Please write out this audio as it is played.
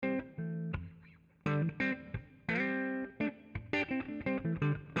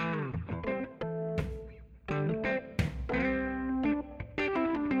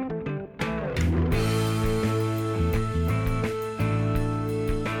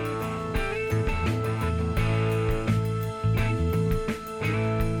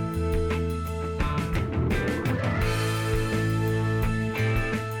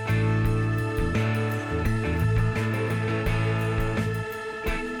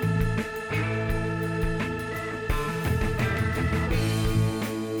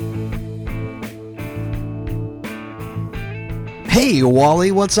Hey,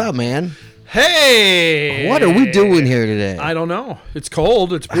 Wally, what's up, man? Hey! What are we doing here today? I don't know. It's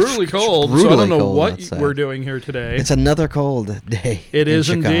cold. It's brutally cold. So I brutally don't know cold what outside. we're doing here today. It's another cold day. It is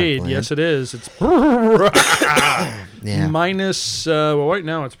Chicago, indeed. man. Yes, it is. It's Yeah. minus. Well, right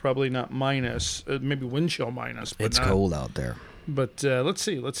now it's probably not minus. Maybe wind chill minus. But It's not. cold out there. But let's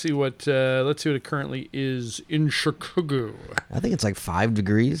see. Let's see what it currently is in Chicago. I think it's like 5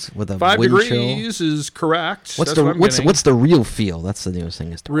 degrees with a 5 wind chill. degrees is correct. What's That's what I'm getting. what's the real feel? That's the newest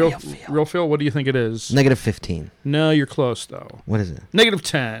thing. Is the real feel. Real feel? What do you think it is? -15. No, you're close though. What is it?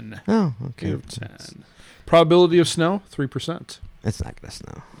 -10. Oh, okay. -10. Probability of snow 3%. It's not gonna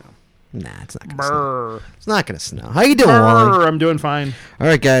snow. Nah, it's not gonna snow. Brr. It's not gonna snow. How you doing, Wally? Brr, I'm doing fine. All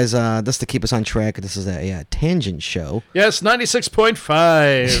right, guys. Just to keep us on track, this is a tangent show. Yes,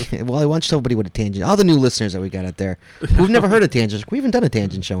 96.5. Wally, why don't you tell everybody what a tangent? All the new listeners that we got out there who've never heard of tangents. We haven't done a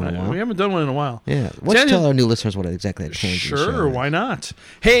tangent show in a while. We haven't done one in a while. Yeah. Why don't you tell our new listeners what exactly a tangent show Sure, is? why not?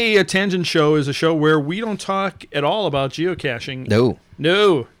 Hey, a tangent show is a show where we don't talk at all about geocaching. No.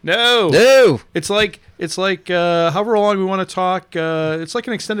 No. It's like however long we want to talk. It's like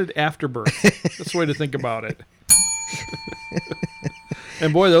an extended afterbirth. That's the way to think about it.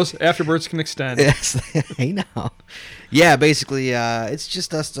 And boy, those afterbirths can extend. Yes, I know. Yeah, basically, it's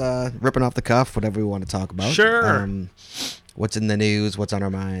just us ripping off the cuff, whatever we want to talk about. Sure. What's in the news? What's on our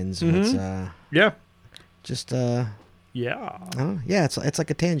minds? Mhm. What's Yeah. just Yeah. yeah, it's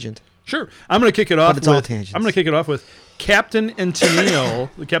like a tangent. Sure. I'm going to kick it off it's all with tangents. I'm going to kick it off with Captain and Tennille.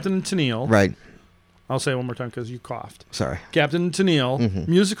 Captain and Tennille. Right. I'll say it one more time because you coughed. Sorry. Captain and Tennille, Mhm.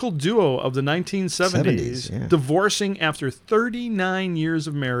 musical duo of the 1970s, 70s, yeah. divorcing after 39 years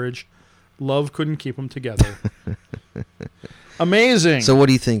of marriage. Love couldn't keep them together. Amazing. So what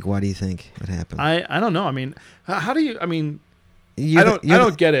do you think? Why do you think it happened? I don't know. I mean, how do you? I mean, You're I don't the- I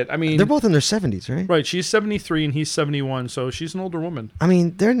don't get it. I mean, They're both in their 70s, right? right. She's 73 and he's 71, so she's an older woman. I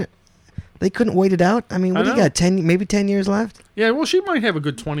mean, they couldn't wait it out. I mean, what I do you know. got? maybe 10 years left? Yeah. Well, she might have a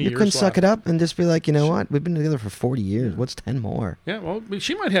good 20 You years. couldn't suck left. it up and just be like, you know what? We've been together for 40 years. What's 10 more? Yeah. Well,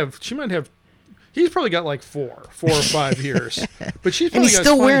 she might have. He's probably got like four or 5 years, but she's And probably he's got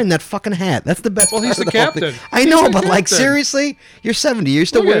still 20. wearing that fucking hat. That's the best. Well, he's part the of whole thing. captain. I He's know, the but like captain. seriously, you're 70. You're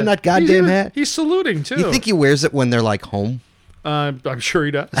still Look wearing at- that goddamn he's hat. He's saluting too. You think he wears it when they're like home? I'm sure he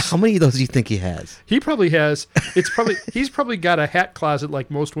does. How many of those do you think he has? He probably has. He's probably got a hat closet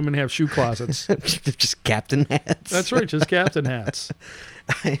like most women have shoe closets. Just captain hats. That's right, just captain hats.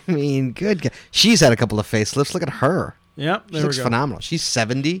 I mean, good. She's had a couple of facelifts. Look at her. Yep, She there looks we go. phenomenal. She's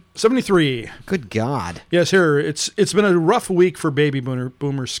 70. 73. Good God. Yes, here it's been a rough week for baby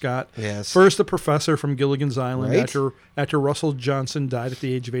boomer Scott. Yes. First, the professor from Gilligan's Island Right. after Russell Johnson died at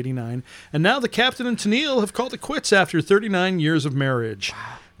the age of 89, and now the captain and Tennille have called it quits after 39 years of marriage.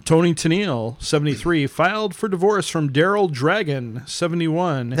 Tony Tennille, 73, filed for divorce from Daryl Dragon,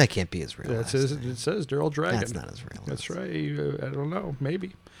 71. That can't be his real It last name. says Daryl Dragon. That's not his real That's last right. I don't know.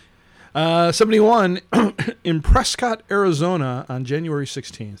 Maybe. 71 in Prescott, Arizona on January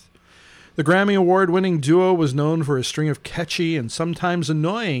 16th. The Grammy Award-winning duo was known for a string of catchy and sometimes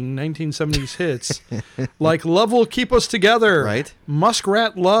annoying 1970s hits like Love Will Keep Us Together, Right.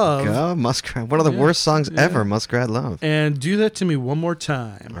 Muskrat Love, God, Muskrat. One of the worst songs ever, Muskrat Love. and Do That to Me One More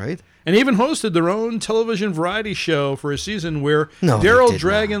Time. Right? And even hosted their own television variety show for a season where No, they Daryl did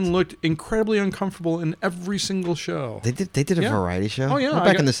Dragon not. looked incredibly uncomfortable in every single show. They did a Yeah. variety show. Oh, yeah, Well, I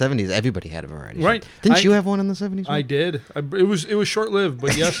back got- in the 70s, everybody had a variety Right. show. Didn't I- you have one in the 70s? I did. It was short lived,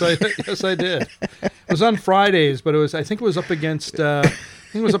 but yes, I did. It was on Fridays, but I think it was up against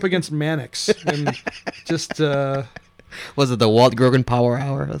Mannix, and just Was it the Walt Grogan Power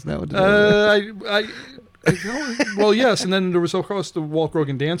Hour? Was that what it was? well, yes, and then there was of course the Walt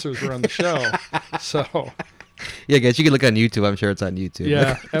Grogan dancers were on the show, so Yeah, guys, you can look on YouTube. I'm sure it's on YouTube.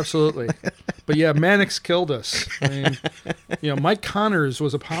 yeah, absolutely. But yeah, Mannix killed us. I mean, Mike Connors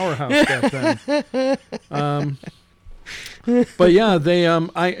was a powerhouse back then. But yeah, they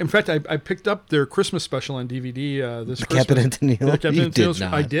in fact I picked up their Christmas special on DVD this Captain Christmas. and Tennille? Yeah, Captain You and did Tennille's-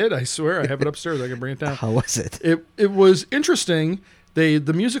 not. I did. I swear, I have it upstairs. I can bring it down. How was it? It was interesting. The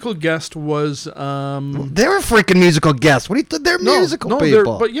musical guest was They're a freaking musical guest. What do you think? They're musical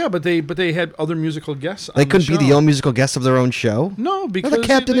people. but they had other musical guests. They on couldn't the be the show. own musical guests of their own show? No, because the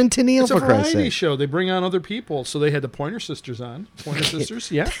Captain and Tennille, it's a for Christ's variety sake. show. They bring on other people, so they had the Pointer Sisters on. Pointer Sisters,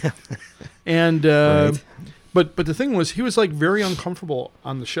 yeah. And Right. but the thing was, he was like very uncomfortable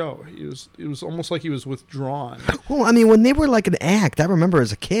on the show. It was almost like he was withdrawn. Well, I mean, when they were like an act, I remember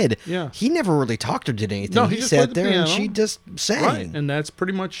as a kid, Yeah. he never really talked or did anything. No, he he just sat played the there and piano. she just sang. Right, and that's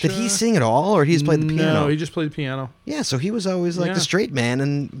pretty much. Did he sing at all, or he's played the piano? No, he just played the piano. Yeah, so he was always like Yeah. the straight man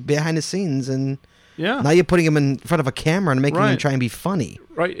and behind the scenes, and Yeah. Now you're putting him in front of a camera and making him Right. try and be funny.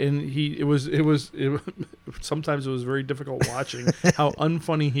 Right, and sometimes it was very difficult watching how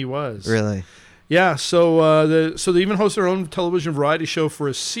unfunny he was. Really. Yeah, so they even hosted their own television variety show for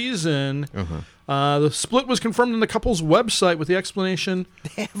a season. The split was confirmed on the couple's website with the explanation.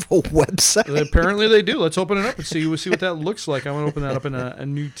 They have a website. Apparently they do. Let's open it up and see what that looks like. I'm going to open that up in a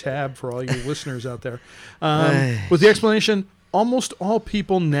new tab for all you listeners out there. With the explanation, almost all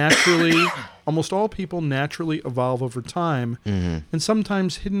people naturally evolve over time, and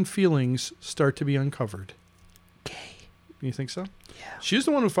sometimes hidden feelings start to be uncovered. Gay. You think so? Yeah. She's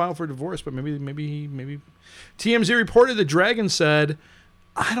the one who filed for divorce, but maybe. TMZ reported that Dragon said,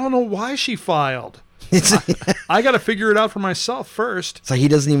 "I don't know why she filed. I got to figure it out for myself first." So he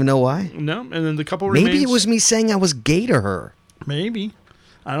doesn't even know why? No, and then the couple Maybe remains. it was me saying I was gay to her. Maybe.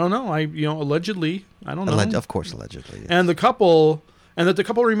 I don't know. Allegedly. I don't know. Of course, allegedly. And the couple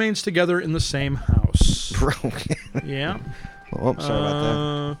remains together in the same house. Bro. Yeah. Oh, sorry about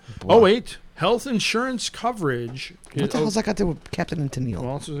that. Oh wait, health insurance coverage. What the hell's that got to do with Captain and Tennille?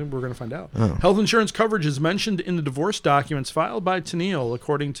 Well, we're going to find out. Oh. Health insurance coverage is mentioned in the divorce documents filed by Tennille,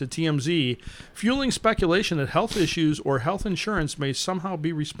 according to TMZ, fueling speculation that health issues or health insurance may somehow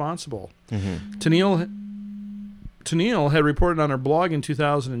be responsible. Tennille had reported on her blog in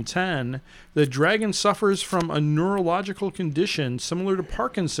 2010 that Dragon suffers from a neurological condition similar to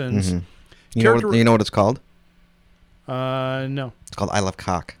Parkinson's. You know what it's called? No. It's called I Love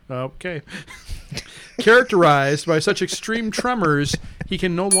Cock. Okay. Characterized by such extreme tremors, he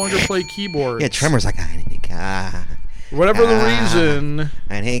can no longer play keyboards. Yeah, tremors like I need cock. Whatever the reason,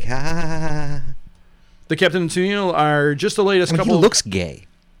 I need cock. the Captain and Tennille are just the latest couple. He looks gay.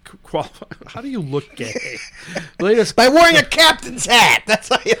 How do you look gay? Latest By wearing a captain's hat. That's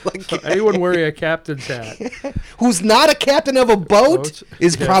how you look gay. anyone wearing a captain's hat. Who's not a captain of a boat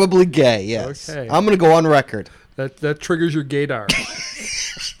is Yeah. probably gay, yes. Okay. I'm going to go on record. That triggers your gaydar.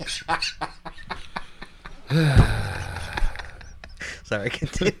 Sorry,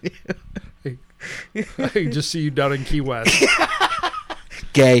 continue. I can just see you down in Key West.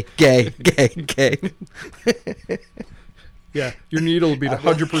 Gay, gay, gay, gay. Yeah, your needle will be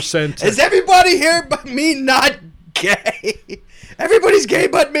 100%. Is everybody here but me not gay? Everybody's gay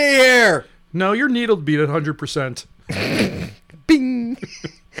but me here. No, your needle will be 100%. Bing.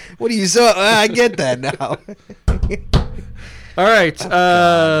 What are you so? I get that now. All right.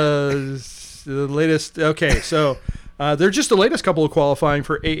 The latest. Okay, so they're just the latest couple of qualifying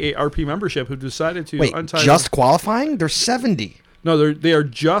for AARP membership who decided to Wait, untie. just qualifying? They're 70. No, they are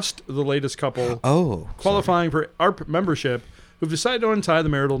just the latest couple qualifying for ARP membership who've decided to untie the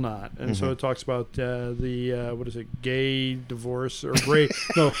marital knot. And Mm-hmm. so it talks about what is it, gay divorce or gray?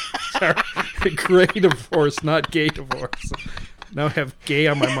 No, sorry, gray divorce, not gay divorce. Now I have gay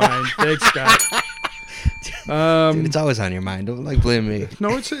on my mind. Thanks, Scott. Dude, it's always on your mind. Don't blame me.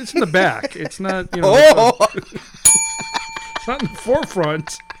 No, it's in the back. It's not. It's not in the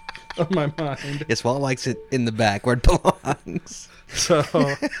forefront of my mind. Yes, Walt likes it in the back where it belongs. So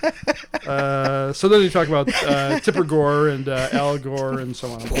then they talk about Tipper Gore and Al Gore and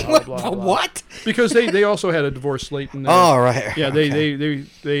so on. Blah, blah, blah, blah. What? Because they also had a divorce late in there. Oh, right. Yeah, Okay.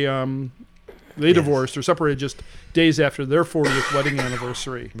 they divorced or separated just days after their 40th wedding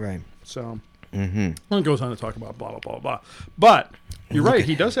anniversary. Right. So Mm-hmm. well, it goes on to talk about blah blah blah blah. But you're right.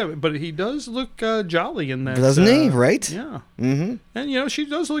 He does look jolly in that, Doesn't he? Right? Yeah. Mm-hmm. And she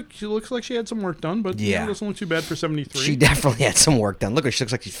looks like she had some work done, but Yeah. doesn't look too bad for 73. She definitely had some work done. Look, she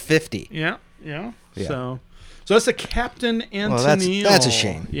looks like she's 50. Yeah. Yeah. So that's the Captain and Well, Tennille. that's a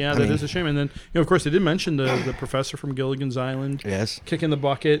shame. Yeah, I that mean- is a shame. And then, of course, they did mention the professor from Gilligan's Island Yes. kicking the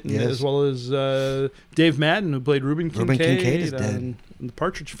bucket, and Yes. as well as Dave Madden, who played Reuben Kincaid, Kincaid is dead. and the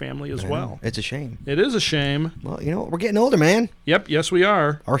Partridge Family as well. It's a shame. It is a shame. Well, you know what? We're getting older, man. Yep, yes, we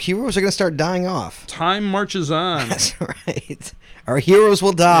are. Our heroes are going to start dying off. Time marches on. That's right. Our heroes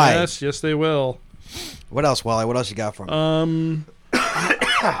will die. Yes, they will. What else, Wally? What else you got for me?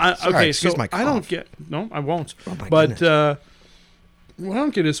 Okay, excuse so my I don't cough. get. No, I won't. Oh, my But goodness. what I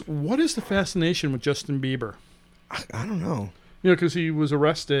don't get is what is the fascination with Justin Bieber? I don't know. Because he was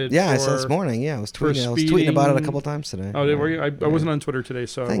arrested. Yeah, I for, saw this morning. Yeah, I was for tweeting about it a speeding. couple times today. Oh, were you? I wasn't on Twitter today,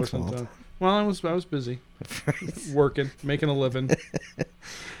 so Thanks, I wasn't. Walt. Well, I was busy working, making a living.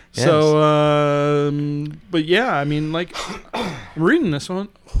 Yes. So, but yeah, I mean, like, I'm reading this one.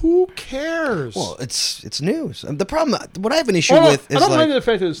 Who cares? Well, it's news. The problem, what I have an issue Oh, with I is don't like, mind the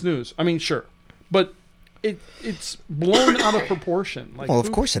fact that it's news. I mean, sure, but it's blown out of proportion. Like, well,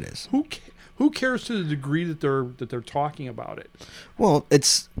 of course it is. Who Who cares to the degree that they're talking about it? Well,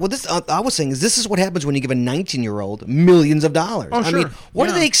 this I was saying is this is what happens when you give a 19-year-old millions of dollars. Oh, I sure. mean, what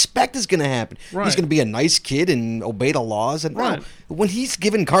do Yeah. they expect is going to happen? Right. He's going to be a nice kid and obey the laws, and Right. when he's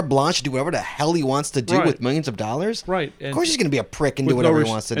given carte blanche to do whatever the hell he wants to do Right. with millions of dollars, Right. of course he's going to be a prick and do With whatever he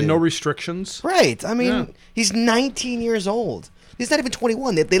wants to and do. no restrictions. Right. I mean, Yeah. he's 19 years old. He's not even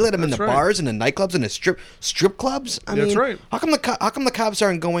 21. They let him in That's the right. bars and the nightclubs and the strip clubs. I That's mean, right. How come the cops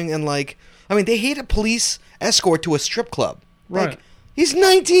aren't going and like? I mean, they hate a police escort to a strip club. Like, Right. he's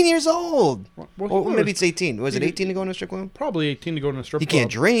 19 years old. Well, Or he maybe was- it's 18. Was it he- 18 to go in a strip club? Probably 18 to go to a strip He club.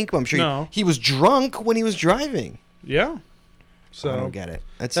 can't drink, but I'm sure No. he was drunk when he was driving. Yeah. So I don't get it.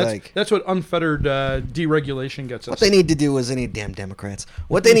 that's what unfettered deregulation gets us. What they need to do is they need damn Democrats.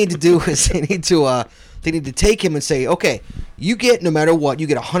 What they need to do is they need to take him and say, okay, you get no matter what, you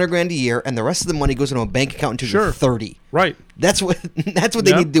get $100,000 a year, and the rest of the money goes into a bank account until Sure. you're 30. Right. That's what they Yep.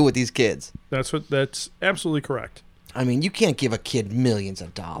 need to do with these kids. That's absolutely correct. I mean, you can't give a kid millions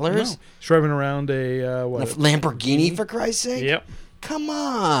of dollars. No. He's driving around a A Lamborghini, for Christ's sake. Yep. Come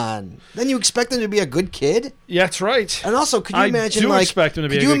on. Then you expect him to be a good kid? Yeah, that's right. And also, could you I imagine do like expect him to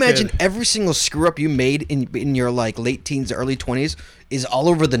be could a you good imagine kid. every single screw up you made in your like late teens, early 20s is all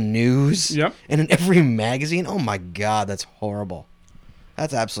over the news? Yep. And in every magazine? Oh my god, that's horrible.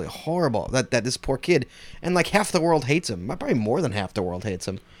 That's absolutely horrible. That this poor kid, and like half the world hates him. Probably more than half the world hates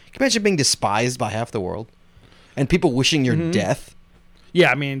him. Can you imagine being despised by half the world? And people wishing your Mm-hmm. death? Yeah,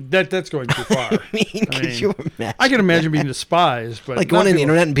 I mean that's going too far. I mean, could you imagine? I can imagine being despised, but like not going on the people-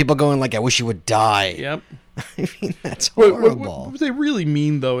 internet and people going like, I wish you would die. Yep. I mean, that's What, horrible. what they really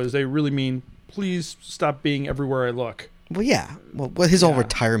mean, though, is they really mean, please stop being everywhere I look. Well, yeah. Well, his whole Yeah.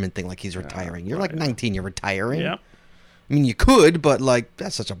 retirement thing, like he's retiring. You're like 19, you're retiring. Yeah. I mean, you could, but like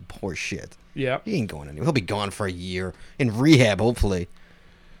that's such a poor shit. Yeah. He ain't going anywhere. He'll be gone for a year in rehab, hopefully.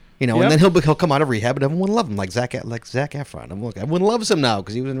 You know, Yep. and then he'll come out of rehab and everyone will love him, like Zac Efron. Everyone loves him now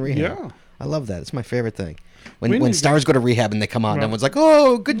because he was in rehab. Yeah. I love that. It's my favorite thing. We When need stars go to rehab and they come out, and Right. everyone's like,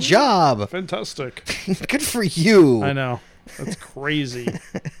 "Oh, good job, Fantastic. good for you." I know. That's crazy.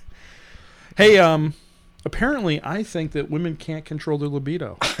 Hey, apparently I think that women can't control their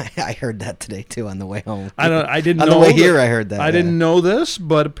libido. I heard that today too on the way home. I didn't on know the way that- here. I heard that. I yeah. didn't know this,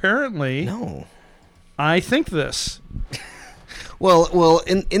 but apparently No. I think this. Well,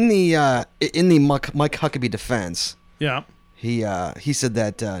 in the Mike Huckabee defense, Yeah. he said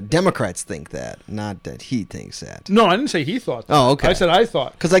that Democrats think that, not that he thinks that. No, I didn't say he thought that. Oh, okay. I said I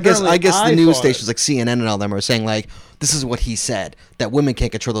thought. Because I guess Apparently the news thought it. stations like CNN and all them are saying like this is what he said, that women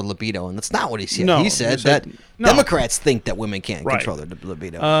can't control their libido, and that's not what he said. No, he he said said- that no. Democrats think that women can't Right. control their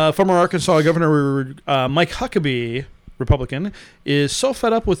libido. Former Arkansas Governor Mike Huckabee, Republican, is so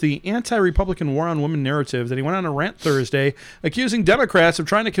fed up with the anti-Republican war on women narrative that he went on a rant Thursday accusing Democrats of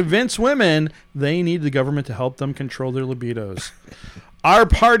trying to convince women they need the government to help them control their libidos. Our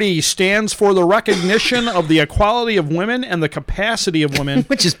party stands for the recognition of the equality of women and the capacity of women.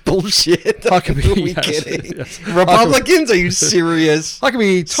 Which is bullshit. Huckabee, Who are we yes, kidding? yes. Republicans? Are you serious?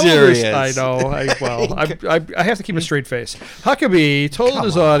 Huckabee told his, Serious. I know. I have to keep a straight face. Huckabee told Come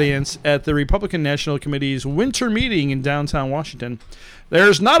his on. audience at the Republican National Committee's winter meeting in downtown Washington,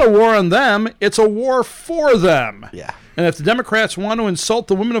 "There's not a war on them; it's a war for them." Yeah. And if the Democrats want to insult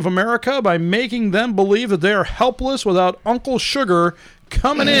the women of America by making them believe that they are helpless without Uncle Sugar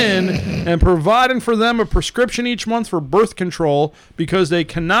coming in and providing for them a prescription each month for birth control because they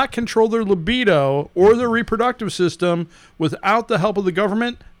cannot control their libido or their reproductive system without the help of the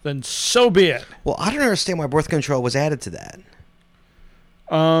government, then so be it. Well, I don't understand why birth control was added to that.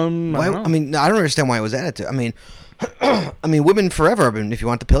 I Why, don't know. I mean, I don't understand why it was added to. I mean, women forever. I mean, if you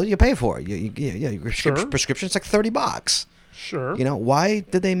want the pill, you pay for it. Your Sure. prescription's like $30. Sure. You know, why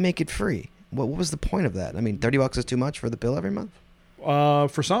did they make it free? What was the point of that? I mean, $30 is too much for the pill every month.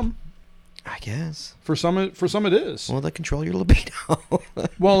 For some. I guess. For some it is. Well, they control your libido.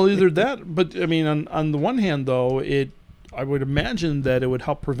 Well, either that, but I mean, on the one hand, though, I would imagine that it would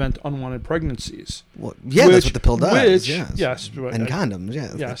help prevent unwanted pregnancies. Well, yeah, that's what the pill does. Yes, And condoms,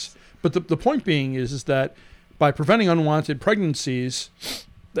 yeah. yes. But the point being is that by preventing unwanted pregnancies,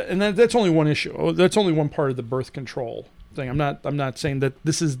 and that's only one issue. That's only one part of the birth control thing. I'm not saying that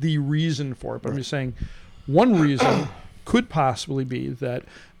this is the reason for it, but I'm just saying one reason could possibly be that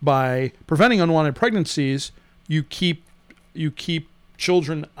by preventing unwanted pregnancies, you keep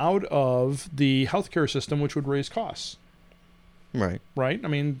children out of the healthcare system, which would raise costs. Right. Right? I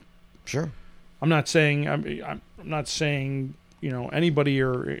mean, Sure. I'm not saying anybody,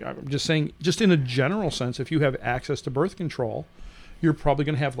 or I'm just saying, just in a general sense, if you have access to birth control, you're probably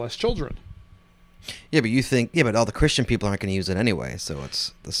going to have less children. Yeah, but all the Christian people aren't going to use it anyway, so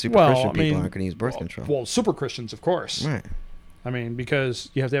it's the super Well, Christian I people mean, aren't going to use birth control. Well, super Christians, of course. Right. I mean, because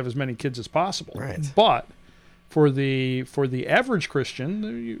you have to have as many kids as possible. Right. But for the average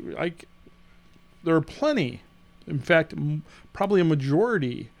Christian, there are plenty. In fact, probably a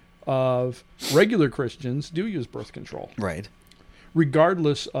majority of regular Christians do use birth control, Right.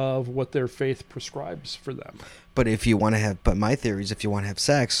 regardless of what their faith prescribes for them. But but my theory is if you want to have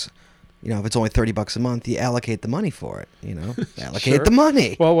sex, if it's only $30 a month, you allocate the money for it. Allocate Sure. the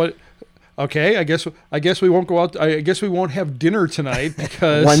money. Well, what? Okay, I guess we won't go out. I guess we won't have dinner tonight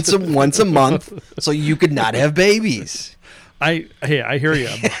because once a month, so you could not have babies. I hear you.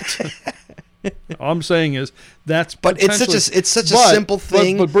 All I'm saying is that's But it's such a simple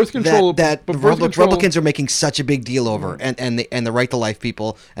thing. But birth control that but the birth control, Republicans are making such a big deal over, and the Right to Life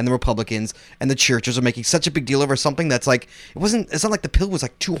people and the Republicans and the churches are making such a big deal over something that's like it's not like the pill was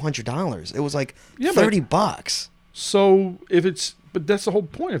like $200. It was like $30. So but that's the whole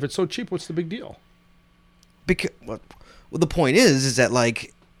point. If it's so cheap, what's the big deal? Because the point is that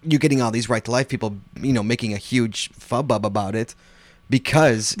like you're getting all these Right to Life people, making a huge fubbub about it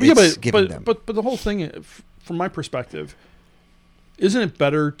because it's giving them. But the whole thing, from my perspective, isn't it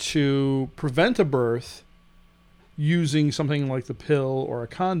better to prevent a birth using something like the pill or a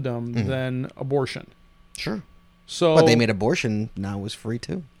condom than abortion? Sure. So, but they made abortion now is free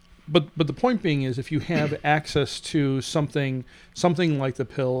too. But the point being is, if you have access to something like the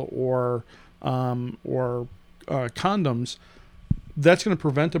pill or condoms, that's going to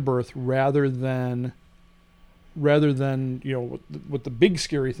prevent a birth rather than what the big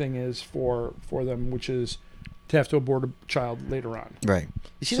scary thing is for them, which is to have to abort a child later on. Right.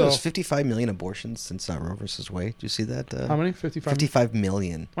 You see, there's 55 million abortions since Roe versus Wade. Do you see that? How many? 55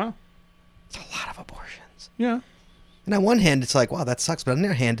 million. Wow. It's a lot of abortions. Yeah. And on one hand, it's like, wow, that sucks. But on the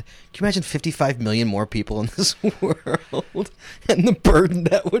other hand, can you imagine 55 million more people in this world and the burden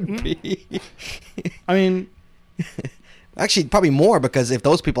that would be? I mean, actually, probably more, because if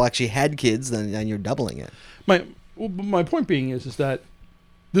those people actually had kids, then you're doubling it. My point being is that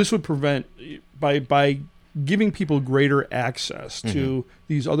this would prevent, by giving people greater access to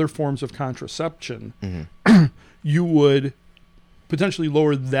these other forms of contraception, you would potentially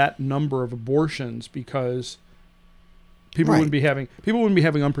lower that number of abortions because people wouldn't be having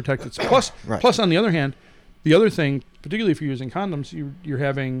unprotected sex. Plus, on the other hand, the other thing, particularly if you're using condoms, you're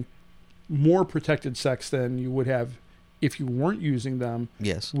having more protected sex than you would have if you weren't using them.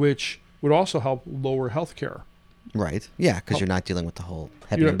 Yes. Which would also help lower health care. Right. Yeah, because you're not dealing with the whole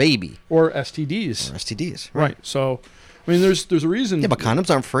having a baby. Or STDs. Right. So, I mean, there's a reason. Yeah, but condoms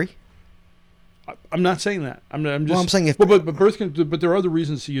aren't free. I'm not saying that. I'm just. Well, I'm saying if. But there are other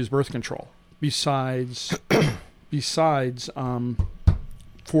reasons to use birth control besides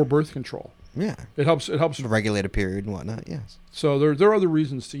for birth control. Yeah. It helps regulate a period and whatnot. Yes. So there are other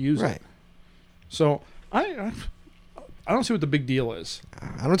reasons to use it. So I don't see what the big deal is.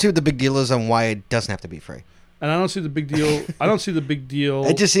 I don't see what the big deal is on why it doesn't have to be free. And I don't see the big deal.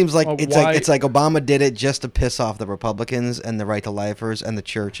 It just seems like it's like Obama did it just to piss off the Republicans and the Right to Lifers and the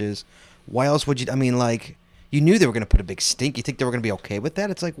churches. Why else would you? I mean, like, you knew they were going to put a big stink. You think they were going to be okay with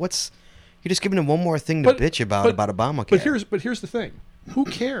that? It's like, you're just giving them one more thing to bitch about Obamacare. But here's the thing. Who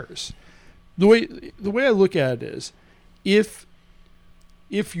cares? The way I look at it is, if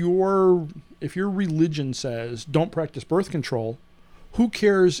your religion says don't practice birth control, who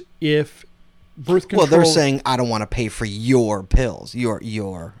cares if birth control? Well, they're saying I don't want to pay for your pills,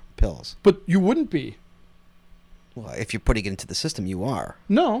 your pills. But you wouldn't be. Well, if you're putting it into the system, you are.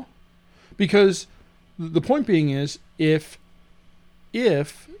 No, because the point being is if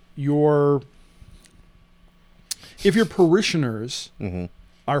your parishioners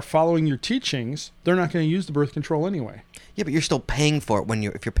are following your teachings, they're not going to use the birth control anyway. Yeah, but you're still paying for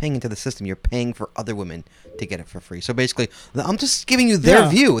it if you're paying into the system, you're paying for other women to get it for free. So basically, I'm just giving you their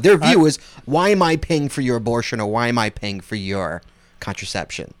view. Their view is, why am I paying for your abortion, or why am I paying for your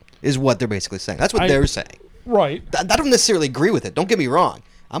contraception? Is what they're basically saying. That's what they're saying. Right. I don't necessarily agree with it. Don't get me wrong.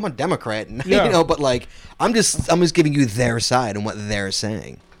 I'm a Democrat, but like I'm just giving you their side and what they're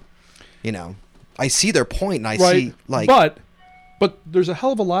saying. I see their point, and I see like. But there's a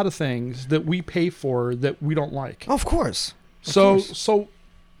hell of a lot of things that we pay for that we don't like. Of course. So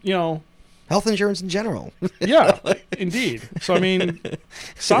health insurance in general. Yeah, indeed. So I mean,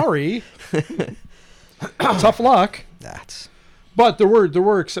 sorry. Tough luck. But there are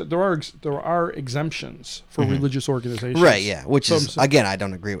exemptions for religious organizations. Right, yeah. Which is, again, I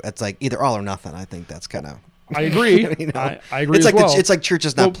don't agree with. It's like either all or nothing. I think that's kind of. I agree. I agree. It's as like well. It's like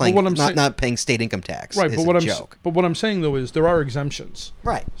churches not paying state income tax. Right, but what joke. I'm saying though is there are exemptions.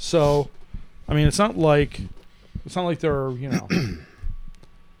 Right. So, I mean, it's not like they're you know what I'm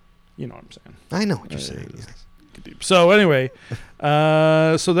saying. I know what you're saying. Yes. So anyway,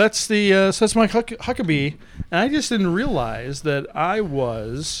 so that's my Huckabee, and I just didn't realize that I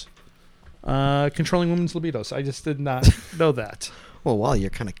was controlling women's libidos. I just did not know that. Well, wow, you're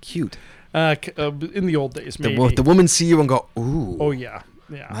kind of cute. In the old days, maybe. The women see you and go, ooh. Oh, yeah.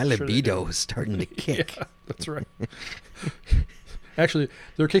 My libido is starting to kick. Yeah, that's right. Actually,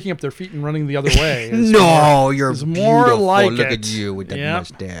 they're kicking up their feet and running the other way. You're it's beautiful. more like Look it. at you with that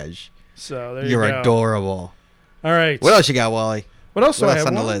mustache. So there you You're go. adorable. All right. What else you got, Wally? What else do I have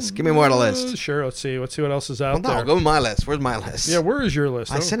on the list? Give me more on the list. Sure. Let's see what else is out Well, no, there. go with my list. Where's my list? Yeah, where is your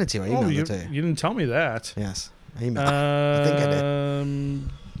list? I sent it to you. I emailed it to you. You didn't tell me that. Yes. I think I did.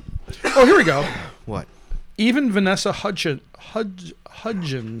 Oh, here we go. What? Even Vanessa Hudgens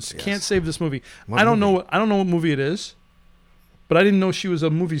can't save this movie. I don't know what movie it is, but I didn't know she was a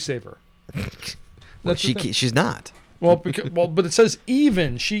movie saver. She's not. Well, but it says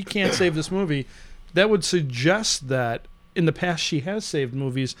even she can't save this movie. That would suggest that in the past she has saved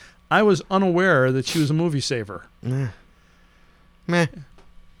movies. I was unaware that she was a movie saver. Meh.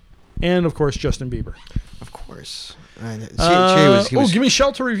 And of course, Justin Bieber. Of course. Give me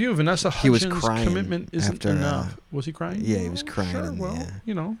Shelter review. Vanessa Hudgens' commitment isn't after, enough. Was he crying? Yeah, he was crying. Sure. Well,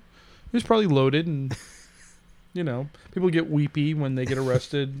 he was probably loaded, and people get weepy when they get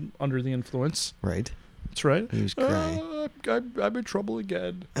arrested under the influence. Right. That's right. He was crying. I'm in trouble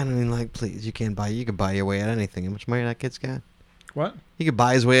again. I mean, please, you can buy your way out of anything. How much money that kid's got? What? He could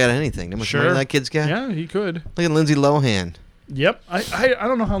buy his way out of anything. How much money that kid's got? Yeah, he could. Look at Lindsay Lohan. Yep. I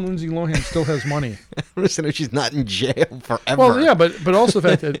don't know how Lindsay Lohan still has money. Listen, if she's not in jail forever. Well, yeah, but also the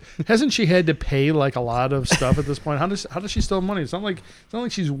fact that hasn't she had to pay like a lot of stuff at this point? How does she still have money? It's not like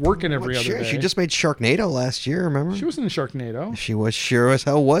she's working every other day. She just made Sharknado last year. Remember? She wasn't in Sharknado. She was sure as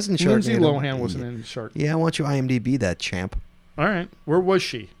hell was in Sharknado. Lindsay Lohan wasn't in Sharknado. Yeah, why don't you IMDb that, champ? All right, where was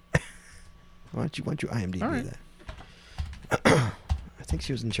she? Why don't you IMDb that? I think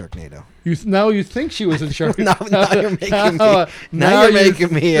she was in Sharknado. Now you think she was in Sharknado? now you're making me. Now you're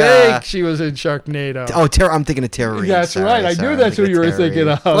making me. Think she was in Sharknado? Oh, I'm thinking of Tara Reid. That's right. I knew that's who you were thinking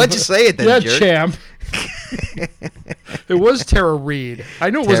of. Why'd you say it then, yeah, jerk? champ. It was Tara Reid. I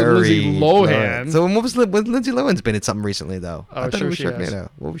know it wasn't Lindsay Lohan. Right. So what Lindsay Lohan's been in something recently though? Oh, I thought sure it was she has. Sharknado.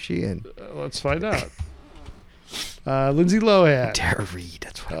 What was she in? Let's find out. Lindsay Lohan. Tara Reid.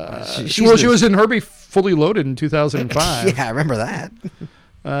 That's what it was. She was in Herbie Fully Loaded in 2005. Yeah, I remember that.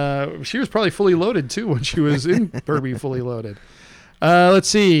 She was probably fully loaded too when she was in Herbie Fully Loaded. Let's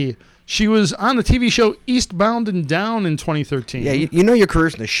see. She was on the TV show Eastbound and Down in 2013. Yeah, your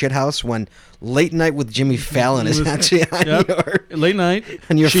career's in the shithouse when Late Night with Jimmy Fallon is actually on your Late Night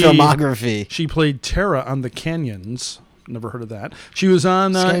on your filmography. She played Tara on The Canyons. Never heard of that. She was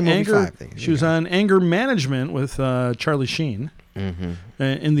on Anger. She was on Anger Management with Charlie Sheen. Mm-hmm.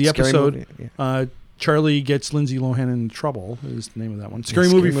 In the Scary episode, movie, Charlie Gets Lindsay Lohan in Trouble is the name of that one. Scary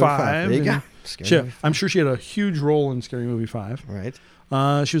Movie 5. There you go. I'm sure she had a huge role in Scary Movie 5. Right.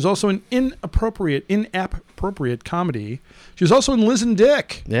 She was also in inappropriate comedy. She was also in Liz and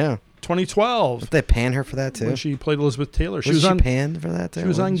Dick. Yeah. 2012. Did they pan her for that too? When she played Elizabeth Taylor. She was panned for that too? She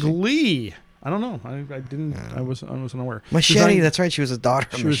was on Glee. I don't know. I didn't. I wasn't aware. Machete. That's right. She was a daughter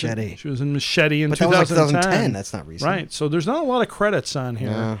of Machete. She was in Machete in but 2010. That was like 2010. That's not recent. Right. So there's not a lot of credits on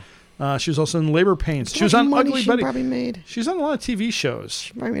here. No. She was also in Labor Pains. She was on Ugly Betty. Probably made. She's on a lot of TV shows.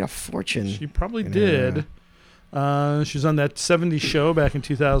 She probably made a fortune. She probably did. She was on that 70s show back in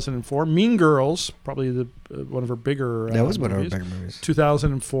 2004. Mean Girls, probably one of her bigger that was one movies. of her bigger movies.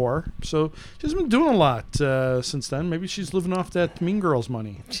 2004. So she's been doing a lot since then. Maybe she's living off that Mean Girls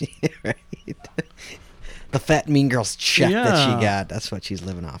money. Right. The fat Mean Girls check that she got. That's what she's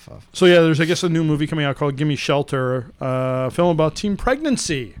living off of. So yeah, there's I guess a new movie coming out called Gimme Shelter, a film about teen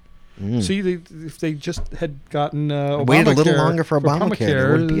pregnancy. See, if they just had gotten waited a little longer for Obamacare,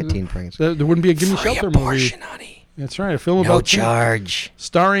 there wouldn't be a teen pregnancy. There wouldn't be a Gimme Shelter abortion, movie. Honey. That's right, a film no about charge,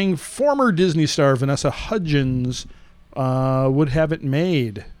 starring former Disney star Vanessa Hudgens, would have it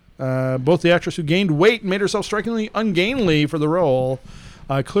made. Both the actress who gained weight and made herself strikingly ungainly for the role.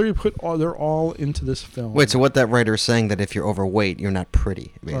 Clearly put their all into this film. Wait, so what that writer is saying that if you're overweight, you're not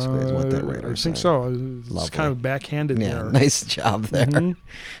pretty, basically, is what that writer is saying. I think so. It's kind of backhanded there. Nice job there. Mm-hmm.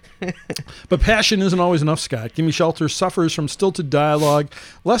 But passion isn't always enough, Scott. Gimme Shelter suffers from stilted dialogue,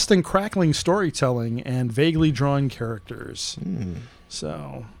 less than crackling storytelling, and vaguely drawn characters.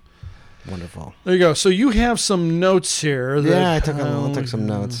 So... Wonderful. There you go. So you have some notes here. I took some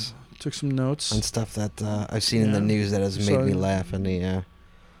notes. Took some notes. On stuff that I've seen in the news that has made me laugh in the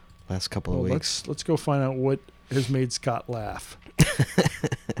last couple of weeks. Let's go find out what has made Scott laugh.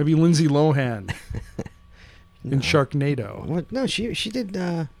 Maybe Lindsay Lohan in Sharknado. What? No, she did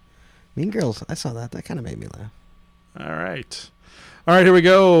Mean Girls. I saw that. That kind of made me laugh. All right, here we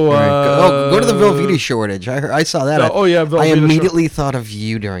go. All right, go to the Velveeta shortage. I saw that. Yeah, I Velveeta immediately thought of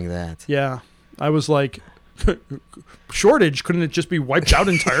you during that. Yeah, I was like, shortage? Couldn't it just be wiped out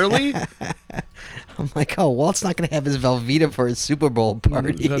entirely? I'm like, oh, Walt's not going to have his Velveeta for his Super Bowl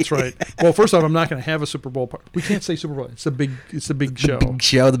party. That's right. Well, first off, I'm not going to have a Super Bowl party. We can't say Super Bowl. It's the big show. The big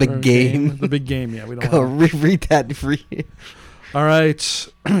show, the big game. The big game. Yeah, we don't. Go read that. All right.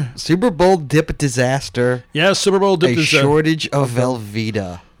 Super Bowl dip disaster. Yes, Super Bowl dip disaster. A shortage of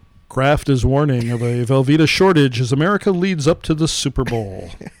Velveeta. Kraft is warning of a Velveeta shortage as America leads up to the Super Bowl.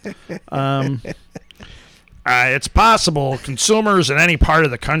 It's possible consumers in any part of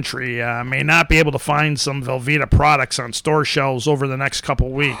the country may not be able to find some Velveeta products on store shelves over the next couple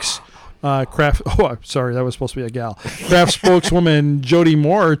weeks. Kraft. Oh, sorry, that was supposed to be a gal. Kraft spokeswoman Jody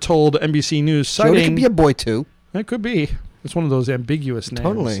Moore told NBC News, citing, Jody could be a boy too. It could be. It's one of those ambiguous names.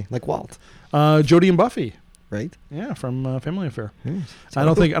 Totally, like Walt. Jody and Buffy. Right? Yeah, from Family Affair. Yes. I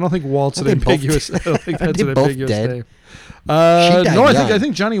don't think Walt's an ambiguous. I don't think that's an ambiguous name. I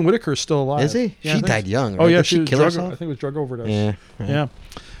think Johnny Whitaker's still alive. Is he? Yeah, she died young. Right? Oh yeah, Did she kill drug, herself? I think it was drug overdose. Yeah.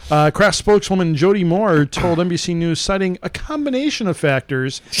 Yeah. Kraft spokeswoman Jody Moore told NBC News, citing a combination of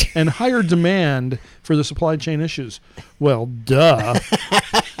factors and higher demand for the supply chain issues. Well, duh.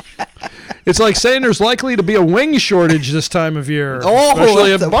 It's like saying there's likely to be a wing shortage this time of year.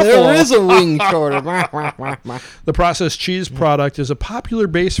 Especially in Buffalo. There is a wing shortage. The processed cheese product is a popular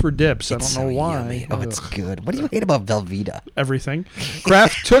base for dips. I don't know why. Yummy. Oh, it's good. What do you hate about Velveeta? Everything.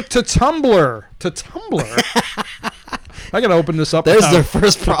 Kraft took to Tumblr. I got to open this up. There's their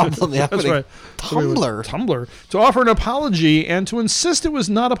first problem. That's right. Tumblr. To offer an apology and to insist it was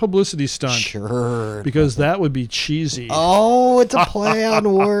not a publicity stunt. Sure. Because that would be cheesy. Oh, it's a play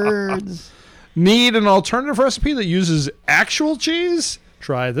on words. Need an alternative recipe that uses actual cheese?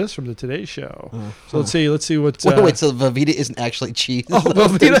 Try this from the Today Show. So let's see what. Wait, so Velveeta isn't actually cheese? Oh,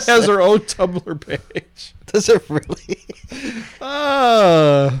 Velveeta has her own Tumblr page. Does it really?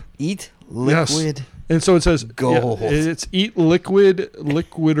 Eat liquid. Yes. And so it says gold. Yeah, it's eat liquider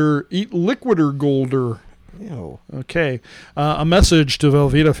golder. Ew. Okay. A message to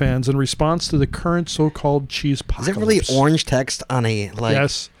Velveeta fans in response to the current so-called cheese apocalypse. Is it really orange text on a like?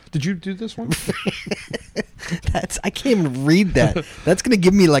 Yes. Did you do this one? I can't even read that. That's gonna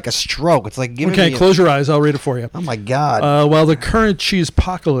give me like a stroke. It's like giving me close your eyes. I'll read it for you. Oh my God. While the current cheese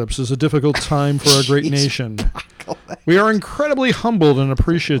apocalypse is a difficult time for our great nation, we are incredibly humbled and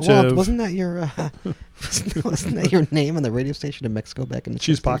appreciative. Well, wasn't that your name on the radio station in Mexico back in the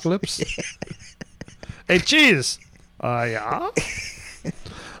cheese apocalypse? Hey, cheese. Yeah.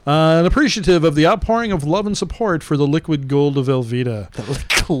 And appreciative of the outpouring of love and support for the liquid gold of Velveeta.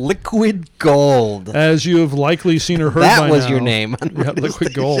 The liquid gold. As you have likely seen or heard that by was now. Your name. Yeah,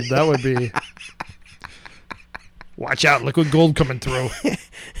 liquid gold. That would be. Watch out, liquid gold coming through.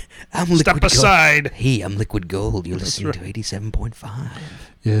 Step aside. Gold. Hey, I'm liquid gold. You're listening to 87.5.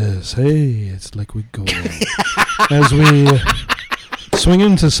 Yes, hey, it's liquid gold. As we swing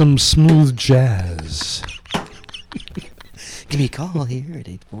into some smooth jazz. Give me a call here at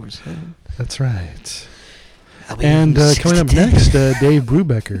 847. That's right. And coming up next, Dave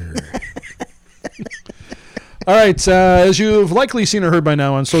Brubaker. All right, as you've likely seen or heard by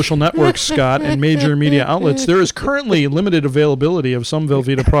now on social networks, Scott, and major media outlets, there is currently limited availability of some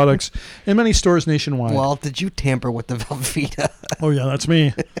Velveeta products in many stores nationwide. Well, did you tamper with the Velveeta? Oh, yeah, that's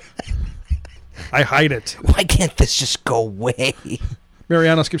me. I hide it. Why can't this just go away?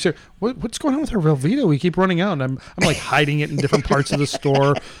 Mariana keeps saying, what's going on with our Velveeta? We keep running out. And I'm like hiding it in different parts of the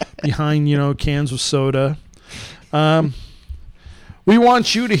store behind, cans of soda. We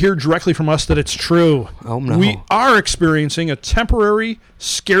want you to hear directly from us that it's true. Oh, no. We are experiencing a temporary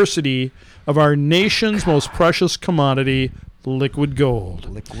scarcity of our nation's most precious commodity, liquid gold.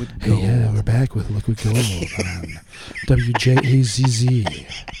 Liquid gold. Hey, yeah, we're back with liquid gold on WJAZZ.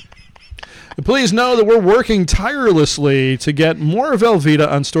 Please know that we're working tirelessly to get more Velveeta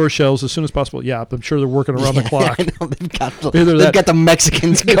on store shelves as soon as possible. Yeah, I'm sure they're working around the clock. I know, they've got the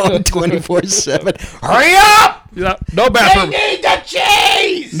Mexicans going 24/7. Hurry up! Yeah, no bathroom. They need the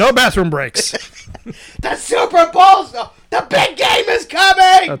cheese! No bathroom breaks. The Super Bowl! The big game is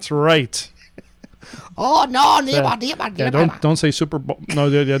coming! That's right. Oh, no. Don't say Super Bowl.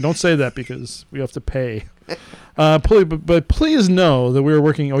 No, don't say that because we have to pay. But please know that we are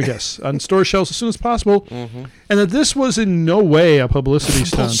working, on store shelves as soon as possible, and that this was in no way a publicity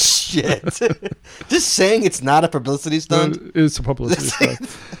stunt. Bullshit. Just saying it's not a publicity stunt? It's a publicity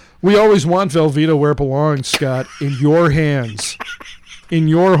stunt. We always want Velveeta where it belongs, Scott, in your hands. in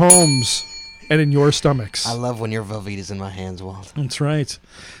your homes and in your stomachs. I love when your Velveeta's in my hands, Walt. That's right.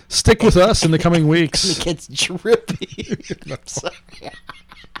 Stick with us in the coming It weeks. gets drippy.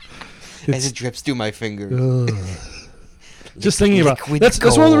 As it drips through my fingers. Ugh. Just thinking about Liquid that's one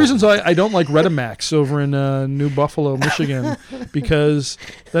of the gold. reasons I don't like Redemax over in New Buffalo, Michigan, because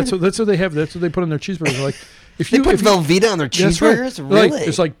that's what they have. That's what they put in their cheeseburgers. Like if They you put if you- Velveeta on their that's right. cheeseburgers? They're Really? like,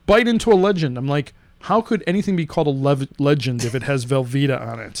 it's like bite into a legend. I'm like, how could anything be called a legend if it has Velveeta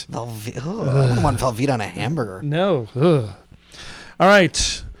on it? I don't want Velveeta on a hamburger. No. Ugh. All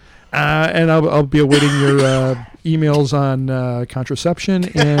right. And I'll be awaiting your emails on contraception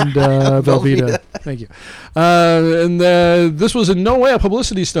and Velveeta. Thank you. This was in no way a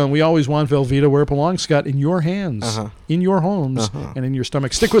publicity stunt. We always want Velveeta where it belongs, Scott, in your hands, in your homes, and in your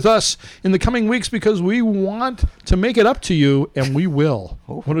stomach. Stick with us in the coming weeks because we want to make it up to you, and we will.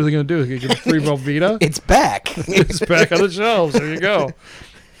 Oh. What are they going to do? They give free Velveeta? It's back. It's back on the shelves. There you go.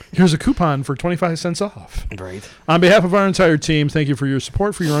 Here's a coupon for 25 cents off. Right. On behalf of our entire team, thank you for your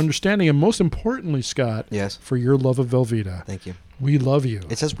support, for your understanding, and most importantly, Scott, Yes. for your love of Velveeta. Thank you. We love you.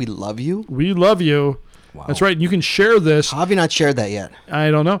 It says we love you? We love you. Wow. That's right. And you can share this. How have you not shared that yet? I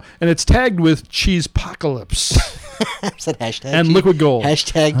don't know. And it's tagged with Cheesepocalypse Is that hashtag? and Liquid Gold.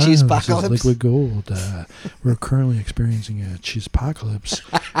 Hashtag This is Cheesepocalypse? Liquid Gold. We're currently experiencing a Cheesepocalypse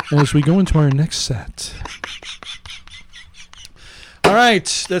as we go into our next set. All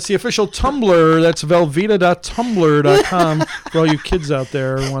right, that's the official Tumblr. That's velveeta.tumblr.com for all you kids out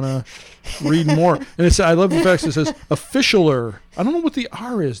there who want to read more. And it's I love the fact it says officialer. I don't know what the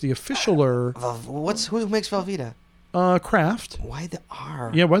R is. The officialer Who makes Velveeta? craft. Why the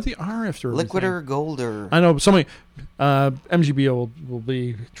R? Yeah, why the R after everything? Liquid or gold or... I know somebody. MGBO will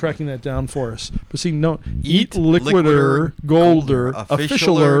be tracking that down for us. But see, no, eat liquider, golder,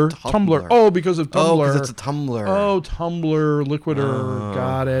 officialer, Tumblr. Oh, because of Tumblr. Oh, because it's a Tumblr. Oh, Tumblr, liquider.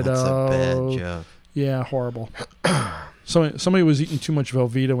 Got it. That's a bad Oh. joke. Yeah, horrible. Somebody was eating too much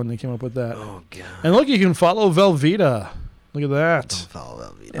Velveeta when they came up with that. Oh, God. And look, you can follow Velveeta. Look at that. Don't follow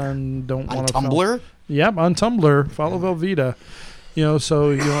Velveeta. And don't On want to Tumblr? Yep, on Tumblr. Follow Velveeta. You know,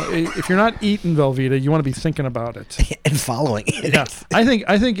 so if you're not eating Velveeta, you want to be thinking about it. And following it. Yeah, I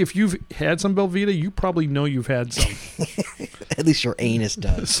think if you've had some Velveeta, you probably know you've had some. At least your anus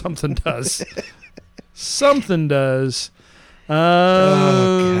does. Something does. Something does.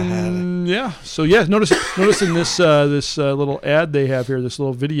 God. Yeah. So yeah, notice in this little ad they have here, this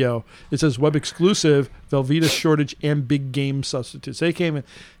little video, it says web exclusive Velveeta shortage and big game substitutes. They can't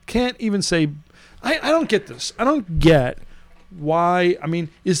even say. I don't get this. I don't get why. I mean,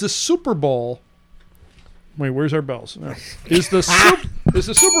 is the Super Bowl? Wait, where's our bells? No. Is the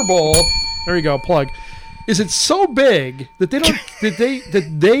Super Bowl? There you go. Plug. Is it so big that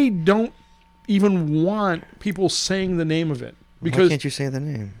they don't even want people saying the name of it? Why can't you say the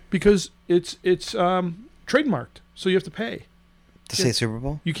name? Because it's trademarked, so you have to pay. To say Super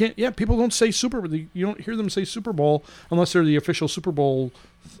Bowl? You can't. Yeah, people don't say Super. You don't hear them say Super Bowl unless they're the official Super Bowl,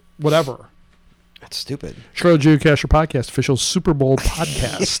 whatever. That's stupid. Chicago Geocacher Podcast, official Super Bowl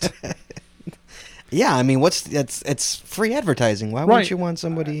podcast. Yeah, I mean, it's free advertising. Why Right. wouldn't you want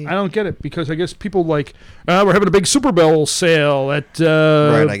somebody? I don't get it because I guess people like we're having a big Super Bowl sale at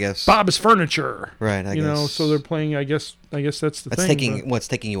Right, I guess. Bob's Furniture. Right, I You guess. know, so they're playing. I guess that's the That's thing. taking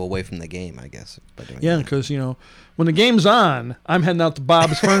taking you away from the game, I guess. By doing Yeah, that. because when the game's on, I'm heading out to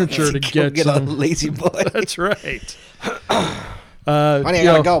Bob's Furniture to Go get a some. lazy boy. That's right. Why do you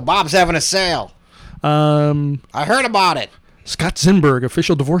gotta go? Bob's having a sale. I heard about it. Scott Zinberg,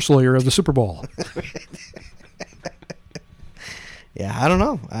 official divorce lawyer of the Super Bowl. Yeah, I don't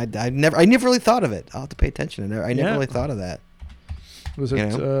know. I never really thought of it. I'll have to pay attention. I never Yeah. really thought of that. Was it?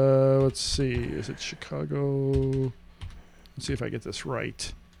 Let's see. Is it Chicago? Let's see if I get this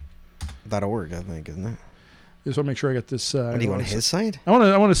right. .org, I think, isn't it? Just want to make sure I get this. What do you want? His site? I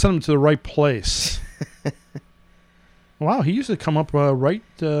want to send him to the right place. Wow, he used to come up right.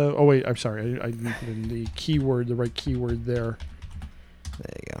 Oh wait, I'm sorry. I didn't put in the keyword, the right keyword there.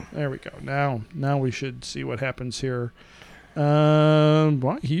 There you go. There we go. Now we should see what happens here.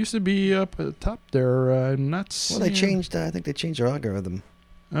 Well, he used to be up at the top there. I'm not seeing. Well, they changed. I think they changed their algorithm.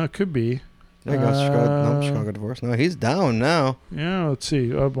 Could be. There you go. Chicago divorce. No, he's down now. Yeah, let's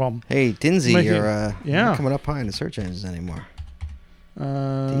see. Well, Hey, Dinsey, Making- you're yeah. not coming up high in the search engines anymore.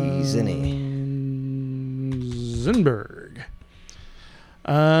 Zinberg.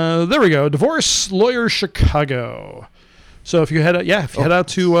 There we go. Divorce Lawyer Chicago. So if you head out, head out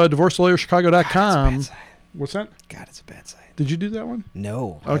to divorcelawyerchicago.com. What's that? God, it's a bad site. Did you do that one?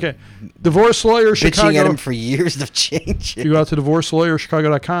 No. Okay. Divorce Lawyer Bitching Chicago. at him for years to change If it. you go out to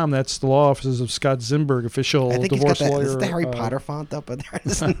divorcelawyer.chicago.com, that's the law offices of Scott Zimberg, official I think he's divorce got that. lawyer. Is it the Harry Potter font up in there?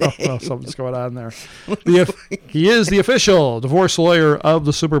 His name? Well, something's going on there. He is the official divorce lawyer of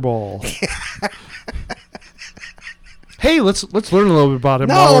the Super Bowl. Hey, let's learn a little bit about him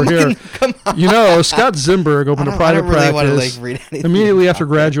while we're here. Come on. You know, Scott Zimberg opened a I private don't really want to practice read anything immediately after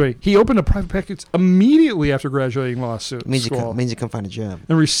about graduating. He opened a private practice immediately after graduating law it. Means school you can find a job.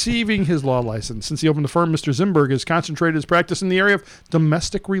 and receiving his law license. Since he opened the firm, Mr. Zimberg has concentrated his practice in the area of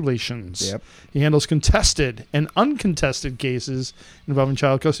domestic relations. Yep. He handles contested and uncontested cases involving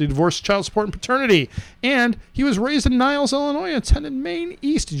child custody, divorce, child support, and paternity. And he was raised in Niles, Illinois, attended Maine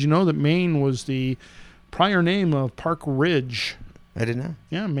East. Did you know that Maine was the prior name of Park Ridge? I didn't know.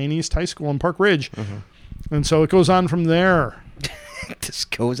 Yeah, Maine East High School in Park Ridge. And so it goes on from there.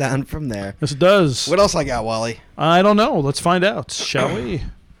 Just goes on from there. Yes, it does. What else I got, Wally? I don't know. Let's find out, shall we?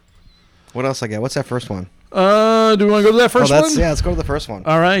 What else I got? What's that first one? Do we want to go to that first one? Yeah, let's go to the first one.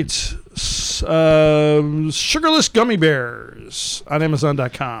 All right. Sugarless gummy bears on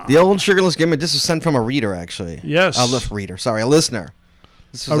Amazon.com. The old sugarless gummy. This was sent from a reader, actually. Yes. A listener.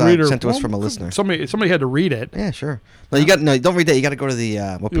 This was A reader. sent to us Well, from a listener. Somebody had to read it. Yeah, sure. No, don't read that. You got to go to the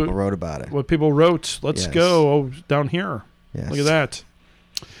what people wrote about it. What people wrote. Let's Yes. go down here. Yes. Look at that.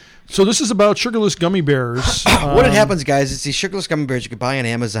 So this is about sugarless gummy bears. What happens, guys, is these sugarless gummy bears you can buy on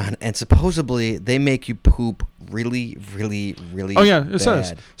Amazon, and supposedly they make you poop really, really, really Oh yeah, bad. it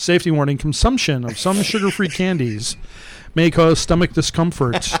says safety warning: consumption of some sugar-free candies may cause stomach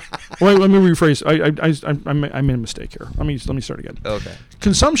discomfort. Wait, let me rephrase. I made a mistake here. Let me start again. Okay.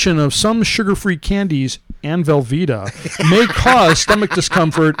 Consumption of some sugar-free candies and Velveeta may cause stomach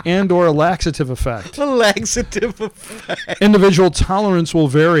discomfort and or a laxative effect. A laxative effect. Individual tolerance will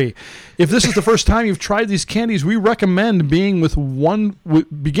vary. If this is the first time you've tried these candies, we recommend beginning with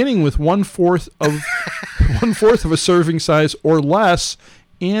 1/4 of a serving size or less,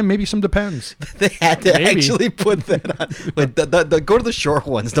 and maybe some Depends. They had to Maybe. actually put that on. Wait, go to the short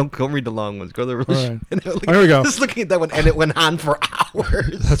ones. Don't go read the long ones. Go to the really All right. and they're like, Here we go. Just looking at that one, and it went on for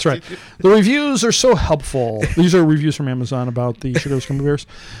hours. That's right. The reviews are so helpful. These are reviews from Amazon about the sugarless gummy bears.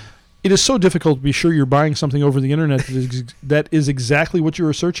 It is so difficult to be sure you're buying something over the internet that is exactly what you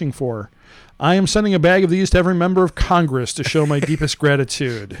are searching for. I am sending a bag of these to every member of Congress to show my deepest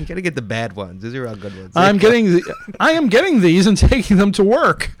gratitude. You gotta get the bad ones. These are all good ones. I am getting these and taking them to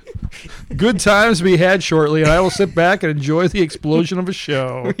work. Good times to be had shortly, and I will sit back and enjoy the explosion of a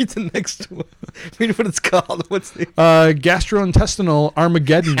show. Read the next one. Read what it's called. What's the? Gastrointestinal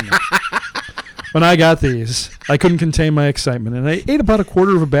Armageddon. When I got these, I couldn't contain my excitement, and I ate about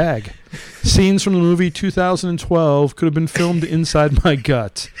 1/4 of a bag. Scenes from the movie 2012 could have been filmed inside my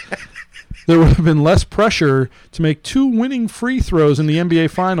gut. There would have been less pressure to make 2 winning free throws in the NBA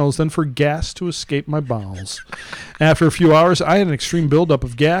Finals than for gas to escape my bowels. After a few hours, I had an extreme buildup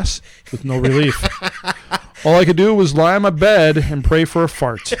of gas with no relief. All I could do was lie on my bed and pray for a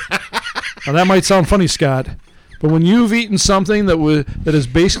fart. Now, that might sound funny, Scott, but when you've eaten something that has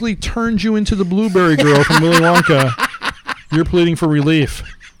basically turned you into the blueberry girl from Willy Wonka, you're pleading for relief.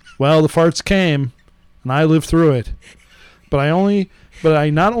 Well, the farts came, and I lived through it. But I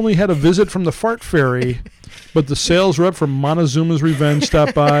not only had a visit from the fart fairy, but the sales rep from Montezuma's Revenge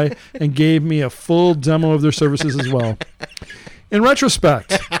stopped by and gave me a full demo of their services as well. In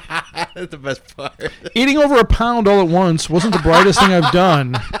retrospect, That's the best part. eating over a pound all at once wasn't the brightest thing I've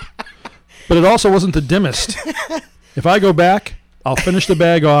done, but it also wasn't the dimmest. If I go back, I'll finish the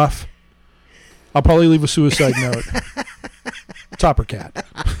bag off. I'll probably leave a suicide note. Topper Cat.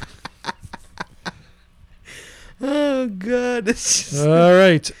 Oh God! All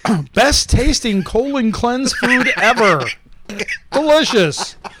right. Best tasting colon cleanse food ever.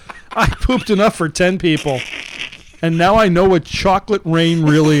 Delicious. I pooped enough for 10 people. And now I know what chocolate rain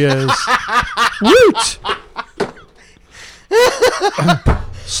really is. Woot!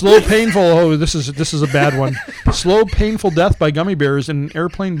 Slow painful. Oh, this is a bad one. Slow painful death by gummy bears in an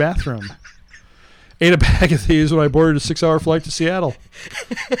airplane bathroom. Ate a bag of these when I boarded a 6-hour flight to Seattle.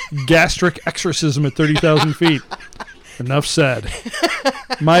 Gastric exorcism at 30,000 feet. Enough said.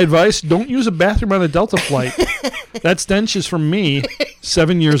 My advice, don't use a bathroom on a Delta flight. That stench is from me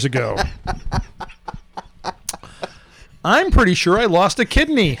 7 years ago. I'm pretty sure I lost a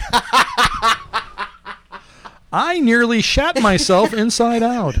kidney. I nearly shat myself inside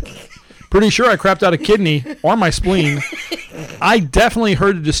out. Pretty sure I crapped out a kidney or my spleen. I definitely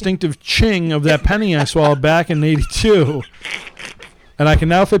heard a distinctive ching of that penny I swallowed back in '82. And I can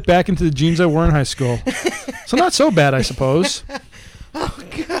now fit back into the jeans I wore in high school. So not so bad, I suppose. Oh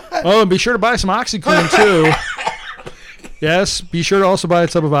God! Oh, and be sure to buy some OxyClean, too. Yes, be sure to also buy a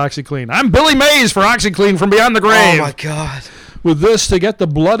tub of OxyClean. I'm Billy Mays for OxyClean from Beyond the Grave. Oh, my God. With this, to get the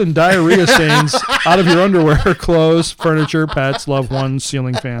blood and diarrhea stains out of your underwear, clothes, furniture, pets, loved ones,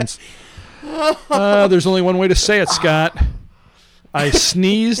 ceiling fans. There's only one way to say it, Scott. I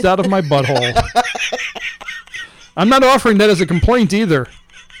sneezed out of my butthole. I'm not offering that as a complaint either.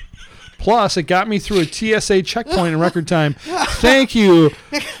 Plus, it got me through a TSA checkpoint in record time. Thank you,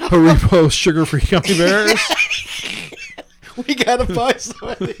 Haribo sugar-free gummy bears. We gotta buy some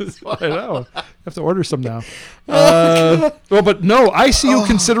of these. I know. I have to order some now. Well, but no, I see you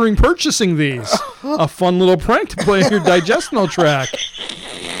considering purchasing these. A fun little prank to play in your digestional tract.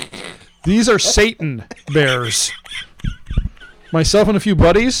 These are Satan bears. Myself and a few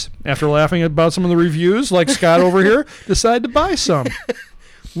buddies, after laughing about some of the reviews, like Scott over here, decided to buy some.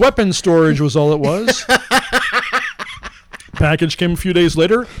 Weapon storage was all it was. Package came a few days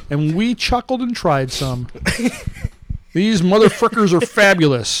later, and we chuckled and tried some. These motherfuckers are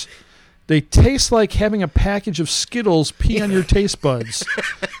fabulous. They taste like having a package of Skittles pee on your taste buds.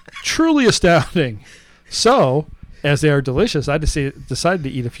 Truly astounding. So, as they are delicious, I decided to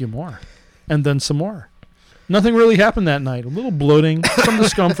eat a few more. And then some more. Nothing really happened that night. A little bloating, some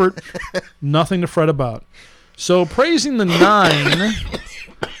discomfort, nothing to fret about. So praising the nine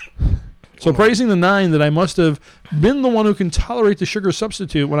that I must have been the one who can tolerate the sugar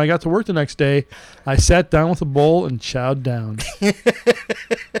substitute, when I got to work the next day, I sat down with a bowl and chowed down.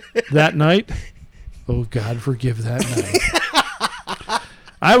 That night, oh God, forgive that night.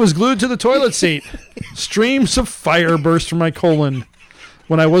 I was glued to the toilet seat. Streams of fire burst from my colon.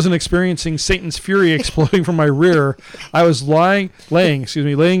 When I wasn't experiencing Satan's fury exploding from my rear, I was laying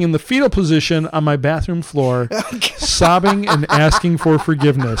in the fetal position on my bathroom floor, sobbing and asking for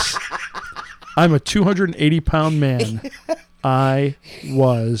forgiveness. I'm a 280-pound man. I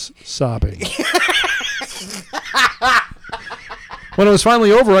was sobbing. When it was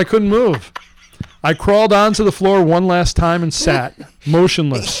finally over, I couldn't move. I crawled onto the floor one last time and sat,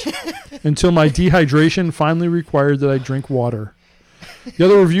 motionless, until my dehydration finally required that I drink water. The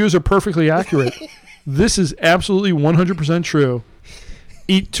other reviews are perfectly accurate. This is absolutely 100% true.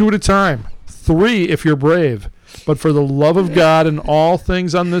 Eat 2 at a time. 3 if you're brave. But for the love of God and all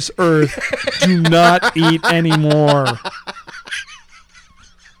things on this earth, do not eat anymore.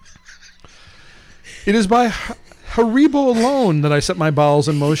 It is by Haribo alone that I set my bowels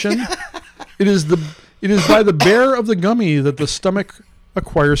in motion. It is by the bear of the gummy that the stomach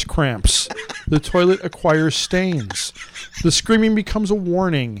acquires cramps. The toilet acquires stains. The screaming becomes a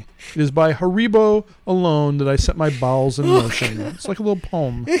warning. It is by Haribo alone that I set my bowels in motion. It's like a little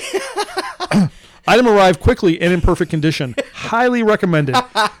poem. Item arrived quickly and in perfect condition. Highly recommended.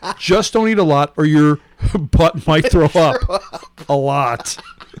 Just don't eat a lot or your butt might throw up. A lot.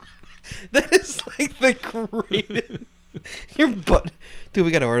 That is like the greatest. Your butt. Dude,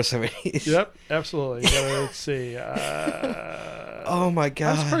 we got to order some of these. Yep, absolutely. Let's see. Oh, my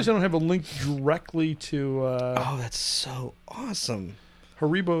God. I'm surprised I don't have a link directly to... oh, that's so awesome.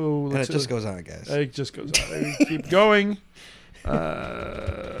 Haribo... And it just goes on, guys. It just goes on. Keep going.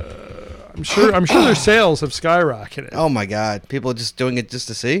 I'm sure their sales have skyrocketed. Oh, my God. People just doing it just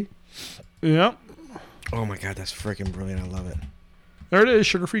to see? Yep. Oh, my God. That's freaking brilliant. I love it. There it is.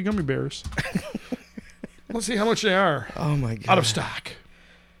 Sugar-free gummy bears. Let's see how much they are. Oh, my God. Out of stock.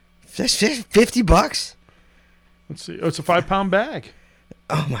 That's $50? Let's see. Oh, it's a 5-pound bag.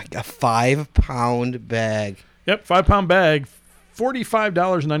 Oh, my God. 5-pound bag. Yep, 5-pound bag.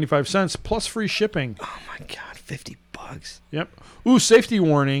 $45.95 plus free shipping. Oh, my God. $50. Yep. Ooh, safety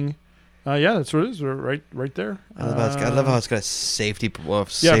warning. Yeah, that's what it is. Right there. I love how it's got a safety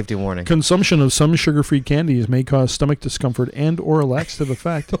warning. Consumption of some sugar-free candies may cause stomach discomfort and or a laxative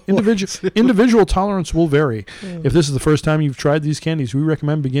effect. Individual tolerance will vary. If this is the first time you've tried these candies, we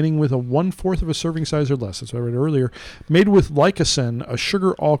recommend beginning with a 1/4 of a serving size or less. That's what I read earlier. Made with lycocin, a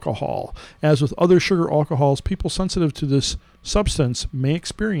sugar alcohol. As with other sugar alcohols, people sensitive to this substance may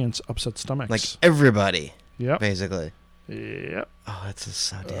experience upset stomachs. Like everybody. Yep. Basically. Yep. Oh, that's just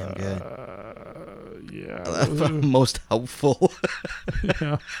so damn good. Yeah. Most helpful.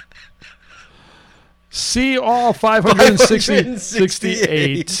 Yeah. See all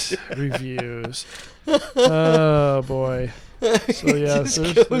 568 reviews. Oh, boy. So, yeah,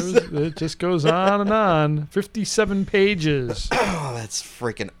 it just goes on and on. 57 pages. Oh, that's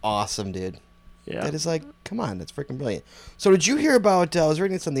freaking awesome, dude. Yeah. That is like, come on, that's freaking brilliant. So did you hear about, I was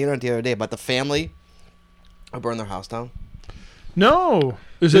reading this on the internet the other day, about the family who burned their house down? No.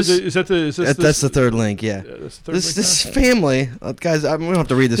 Is This- that That's the third link. Yeah. that's the third This link family, guys. I don't have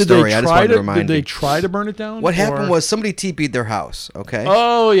to read the now? story. I just wanted to remind Did they you. try to burn it down? What happened or- was somebody TP'd their house. Okay.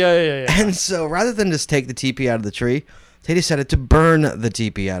 Oh yeah. And so rather than just take the TP out of the tree, they decided to burn the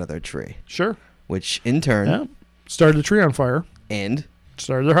TP out of their tree, Sure. which in turn Yeah. Started the tree on fire. and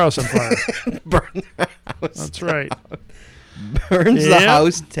Started their house on fire. burn their house. That's right. Burns the Yep.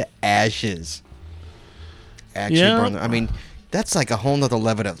 house to ashes. Actually, Yeah. burn. I mean, that's like a whole nother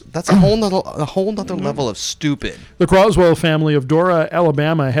level of. That's a whole nother level of stupid. The Croswell family of Dora,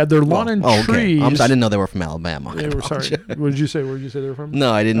 Alabama, had their lawn and okay. trees. I didn't know they were from Alabama. They were sorry. What did you say? Where did you say they were from?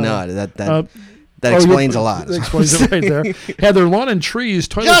 No, I didn't know. That Oh, explains a lot. That explains it right there. Had their lawn and trees,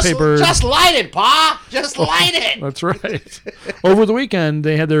 toilet paper. just light it, Pa. Just light it. That's right. Over the weekend,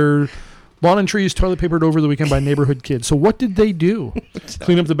 they had their lawn and trees toilet papered over the weekend by neighborhood kids. So what did they do?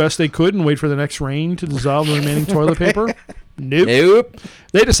 Clean up the best they could and wait for the next rain to dissolve the remaining toilet paper? Nope. Nope.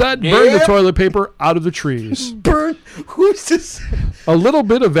 They decided to burn the Nope. toilet paper out of the trees. Burn. Who's this? A little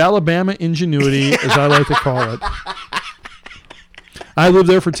bit of Alabama ingenuity, as I like to call it. I lived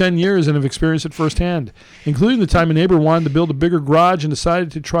there for 10 years and have experienced it firsthand, including the time a neighbor wanted to build a bigger garage and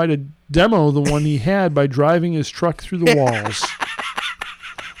decided to try to demo the one he had by driving his truck through the walls.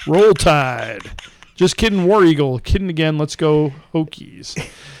 Roll Tide. Just kidding, War Eagle. Kidding again. Let's go Hokies.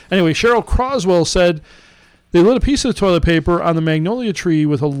 Anyway, Cheryl Croswell said they lit a piece of toilet paper on the magnolia tree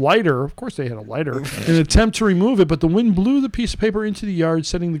with a lighter. Of course they had a lighter. In an attempt to remove it, but the wind blew the piece of paper into the yard,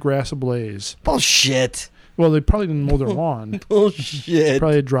 setting the grass ablaze. Bullshit. Well, they probably didn't mow their lawn. Bullshit.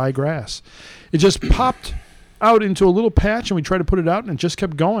 Probably had dry grass. It just popped out into a little patch, and we tried to put it out, and it just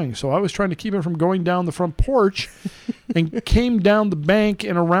kept going. So I was trying to keep it from going down the front porch and came down the bank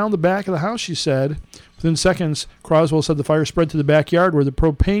and around the back of the house, she said. Within seconds, Croswell said the fire spread to the backyard where the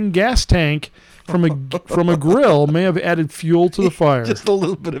propane gas tank from a grill may have added fuel to the fire. Just a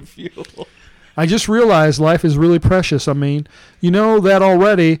little bit of fuel. I just realized life is really precious. I mean, you know that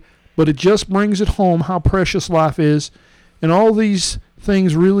already, but it just brings it home how precious life is. And all these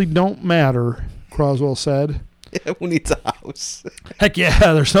things really don't matter, Croswell said. Yeah, who needs a house? Heck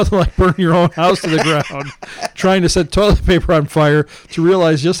yeah, there's nothing like burning your own house to the ground, trying to set toilet paper on fire to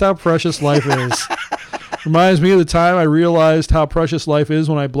realize just how precious life is. Reminds me of the time I realized how precious life is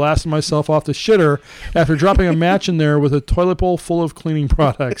when I blasted myself off the shitter after dropping a match in there with a toilet bowl full of cleaning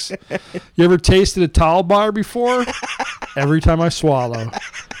products. You ever tasted a towel bar before? Every time I swallow.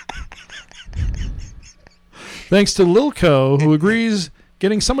 Thanks to Lilco, who agrees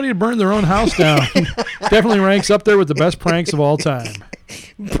getting somebody to burn their own house down definitely ranks up there with the best pranks of all time.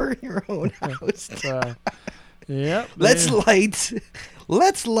 Burn your own house. Yep. Let's light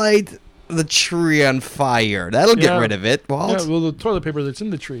the tree on fire. That'll get Yeah. rid of it, Walt. Yeah, well, the toilet paper that's in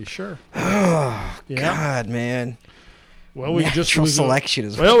the tree, sure. Oh, Yeah. God, man. Well, we could just Natural selection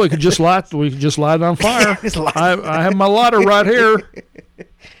is Well, we could just light it on fire. Just light- I have my lighter right here.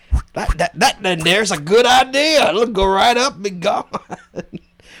 that there's a good idea. It'll go right up and be gone.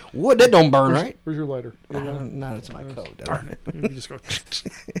 Wood, that don't burn, right? Where's your lighter? No, it's my coat. Darn it. You can just go.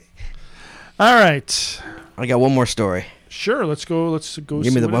 All right. I got one more story. Sure, let's go. Give me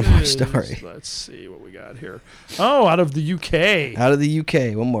see the what one it more is. story. Let's see what we got here. Oh, out of the UK. Out of the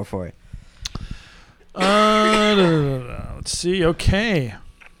UK. One more for you. Let's see. Okay.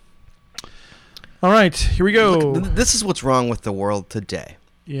 All right, here we go. Look, this is what's wrong with the world today.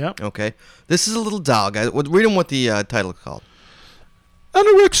 Yep. Okay? This is a little doll, guys. Read them what the title is called.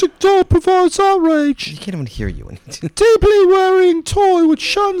 Anorexic doll provides You outrage. can't even hear you. Deeply worrying toy which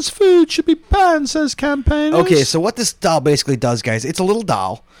shuns food should be banned, says campaigners. Okay, so what this doll basically does, guys, it's a little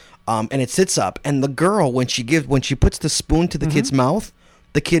doll, and it sits up, and the girl, when she puts the spoon to the kid's mouth,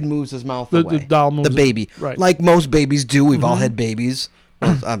 the kid moves his mouth The away. doll moves the it. baby, Right. like most babies do. We've all had babies.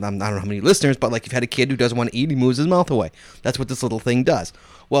 Well, I don't know how many listeners, but like you've had a kid who doesn't want to eat, he moves his mouth away. That's what this little thing does.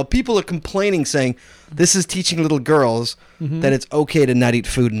 Well, people are complaining, saying this is teaching little girls that it's okay to not eat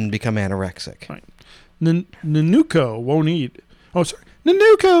food and become anorexic. Right. Nanuko won't eat. Oh, sorry.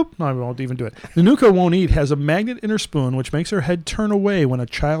 Nanuko. No, I won't even do it. Nanuko won't eat has a magnet in her spoon which makes her head turn away when a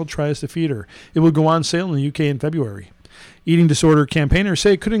child tries to feed her. It will go on sale in the UK in February. Eating disorder campaigners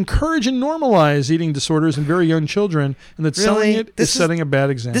say it could encourage and normalize eating disorders in very young children, and that selling Really? it This is is- setting a bad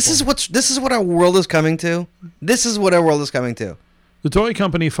example. This is what our world is coming to. This is what our world is coming to. The toy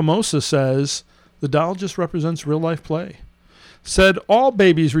company Famosa says the doll just represents real-life play. Said all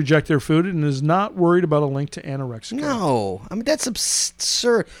babies reject their food and is not worried about a link to anorexia. No, I mean that's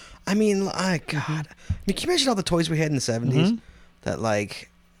absurd. I mean, God, I mean, can you imagine all the toys we had in the 70s that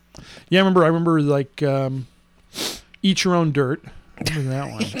like? Yeah, I remember like Eat Your Own Dirt. Remember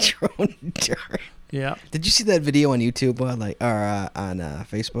that one? Eat your own dirt. Yeah. Did you see that video on YouTube or on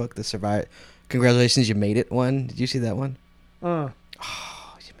Facebook? The survive. Congratulations, you made it one. Did you see that one? Oh,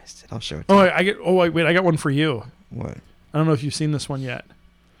 you missed it. I'll show it. To you. Wait, I got one for you. What? I don't know if you've seen this one yet.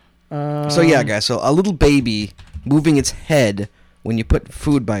 So yeah, guys. So a little baby moving its head when you put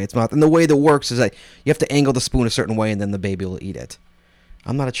food by its mouth, and the way that works is that you have to angle the spoon a certain way, and then the baby will eat it.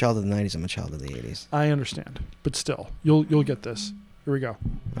 I'm not a child of the 90s. I'm a child of the 80s. I understand, but still, you'll get this. Here we go.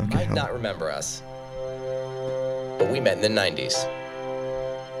 Okay, might not remember us, but we met in the 90s.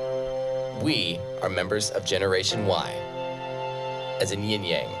 We are members of Generation Y, as in yin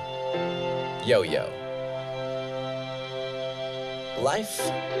yang, yo-yo. Life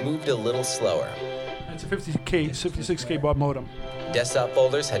moved a little slower. It's a 56K baud modem. Desktop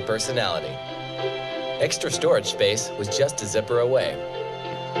folders had personality. Extra storage space was just a zipper away.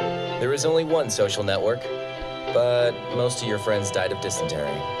 There was only one social network, but most of your friends died of dysentery.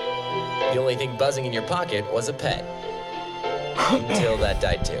 The only thing buzzing in your pocket was a pet. Until that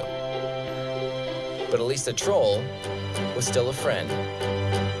died too. But at least the troll was still a friend.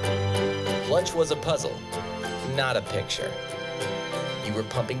 Lunch was a puzzle, not a picture. You were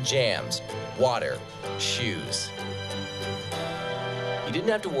pumping jams, water, shoes. You didn't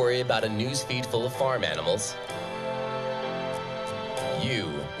have to worry about a news feed full of farm animals.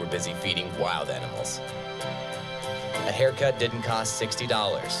 You were busy feeding wild animals. A haircut didn't cost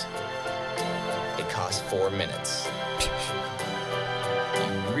 $60. It cost 4 minutes.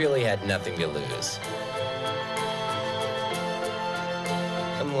 You really had nothing to lose.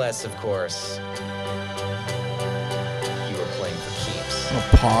 Unless, of course, you were playing for keeps. Oh,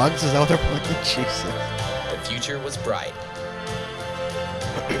 Pogs? Is that what they're playing? Jesus. The future was bright.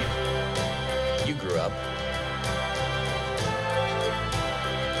 You grew up.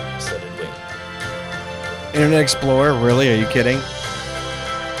 So did we. Internet Explorer? Really? Are you kidding?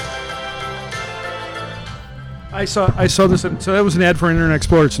 I saw this. So that was an ad for Internet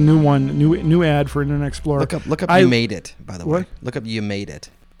Explorer. It's a new one, new ad for Internet Explorer. Look up. You made it. By the way, what? Look up. You made it.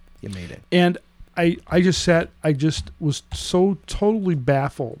 You made it. And I just was so totally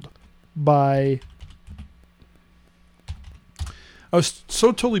baffled by. I was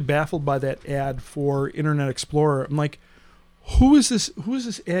so totally baffled by that ad for Internet Explorer. I'm like, who is this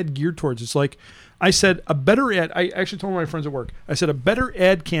ad geared towards? It's like, I said a better ad. I actually told my friends at work. I said a better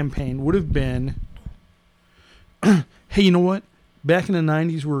ad campaign would have been, hey, you know what? Back in the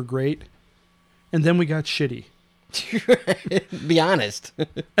 90s we were great, and then we got shitty. Be honest.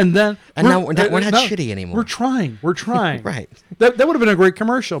 And then now we're not shitty anymore. We're trying. Right. That would have been a great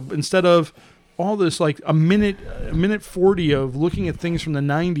commercial instead of all this like a minute 40 of looking at things from the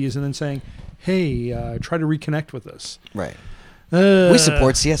 90s and then saying, hey, try to reconnect with us. Right. We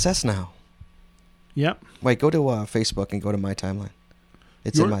support CSS now. Yep. Wait, go to Facebook and go to my timeline.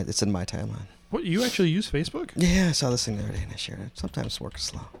 It's in my timeline. What, you actually use Facebook? Yeah, I saw this thing the other day and I shared it. Sometimes work is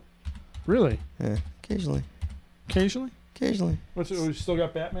slow. Really? Yeah, occasionally. Occasionally? You still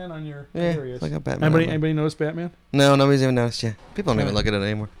got Batman on your... Yeah, I got Batman. Anybody notice Batman? No, nobody's even noticed yet. People don't even look at it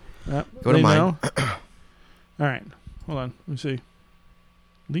anymore. Go to mine. All right. Hold on. Let me see.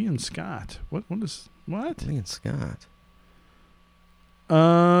 Lee and Scott. What? Lee and Scott.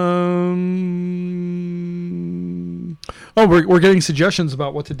 Oh, we're getting suggestions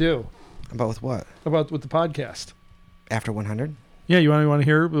about what to do. About with what? With the podcast. After 100? Yeah, you want to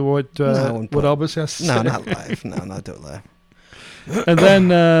hear what Elvis has to say? No, not live. No, not do it live. And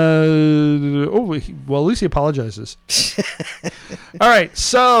then, at least he apologizes. All right,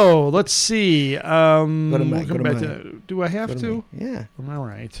 so let's see. Do I have to? Yeah. All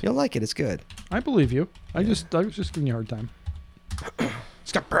right. You'll like it. It's good. I believe you. I was just giving you a hard time.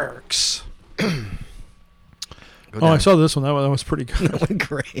 Scott Burks. I saw this one. That was pretty good. That went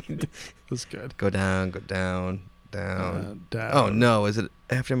great. It was good. Go down, down. Oh, no. Is it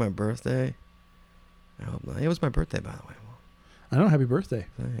after my birthday? I hope not. It was my birthday, by the way. I know. Happy birthday.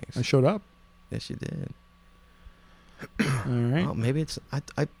 Thanks. I showed up. Yes, you did. All right. Oh, maybe it's... I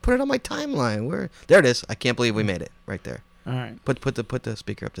put it on my timeline. There it is. I can't believe we made it. Right there. All right. Put the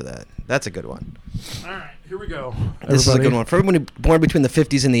speaker up to that. That's a good one. All right. Here we go. This is a good one. For everyone born between the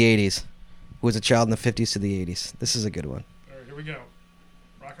 50s and the 80s, who was a child in the 50s to the 80s. This is a good one. All right. Here we go.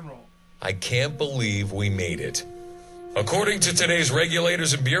 Rock and roll. I can't believe we made it. According to today's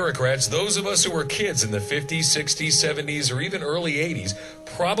regulators and bureaucrats, those of us who were kids in the 50s, 60s, 70s, or even early 80s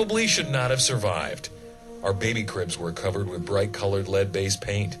probably should not have survived. Our baby cribs were covered with bright-colored lead-based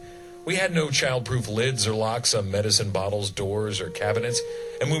paint. We had no child-proof lids or locks on medicine bottles, doors, or cabinets.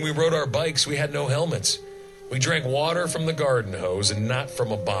 And when we rode our bikes, we had no helmets. We drank water from the garden hose and not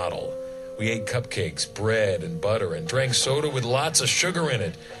from a bottle. We ate cupcakes, bread, and butter, and drank soda with lots of sugar in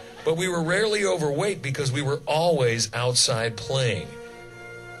it. but we were rarely overweight because we were always outside playing.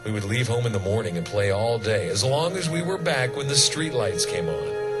 We would leave home in the morning and play all day, as long as we were back when the streetlights came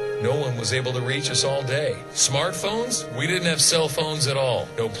on. No one was able to reach us all day. Smartphones? We didn't have cell phones at all.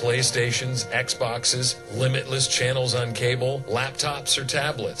 No PlayStations, Xboxes, limitless channels on cable, laptops, or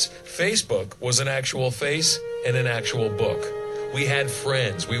tablets. Facebook was an actual face and an actual book. We had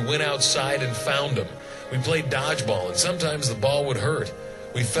friends. We went outside and found them. We played dodgeball, and sometimes the ball would hurt.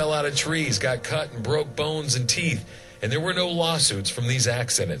 We fell out of trees, got cut, and broke bones and teeth. And there were no lawsuits from these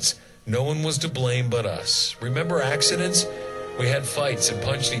accidents. No one was to blame but us. Remember accidents? We had fights and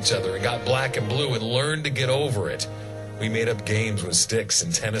punched each other and got black and blue and learned to get over it. We made up games with sticks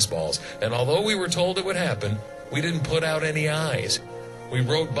and tennis balls, and although we were told it would happen, we didn't put out any eyes. We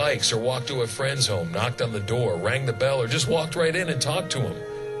rode bikes or walked to a friend's home, knocked on the door, rang the bell, or just walked right in and talked to them.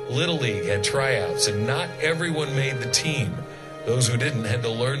 Little League had tryouts, and not everyone made the team. Those who didn't had to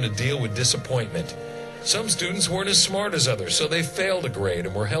learn to deal with disappointment. Some students weren't as smart as others, so they failed a grade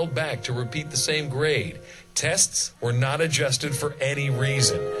and were held back to repeat the same grade. Tests were not adjusted for any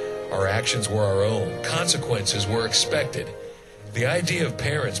reason. Our actions were our own. Consequences were expected. The idea of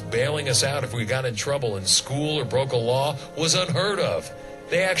parents bailing us out if we got in trouble in school or broke a law was unheard of.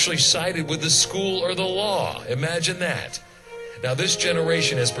 They actually sided with the school or the law. Imagine that. Now, this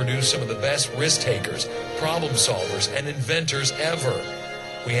generation has produced some of the best risk takers, problem solvers, and inventors ever.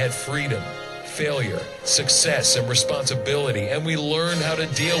 We had freedom, failure, success, and responsibility, and we learned how to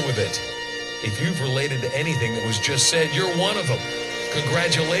deal with it. If you've related to anything that was just said, you're one of them.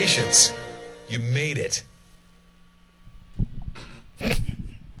 Congratulations. You made it.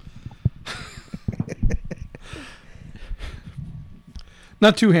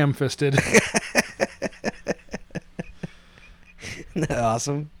 Not too ham-fisted. Isn't that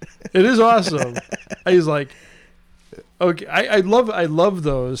awesome? It is awesome. I was like, okay, I love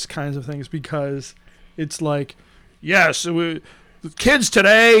those kinds of things because it's like, yes, the kids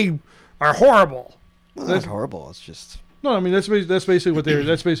today are horrible. Well, that's horrible. It's just no. I mean, that's basically what they're.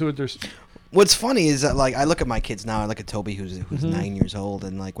 That's basically what they're. What's funny is that, like, I look at my kids now. I look at Toby, who's 9 years old,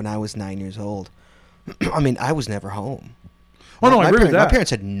 and like when I was 9 years old, I mean, I was never home. Oh no, I agree with that. My parents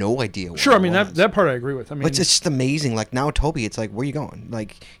had no idea. Sure, I mean that part I agree with. I mean, but it's just amazing. Like now, Toby, it's like, where are you going?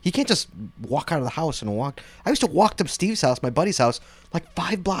 Like he can't just walk out of the house and walk. I used to walk to Steve's house, my buddy's house, like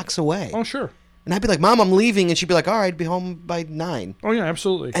 5 blocks away. Oh sure. And I'd be like, Mom, I'm leaving, and she'd be like, all right, be home by 9. Oh yeah,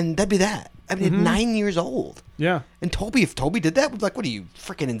 absolutely. And that'd be that. I mean, at 9 years old. Yeah. And Toby, if Toby did that, we'd be like, what are you,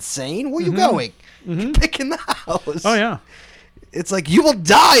 freaking insane? Where are you going? You're picking the house. Oh yeah. It's like, you will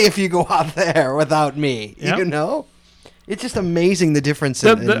die if you go out there without me. Yep. You know? It's just amazing the difference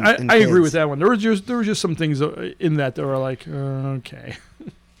in I agree with that one. There were just some things in that were like, okay.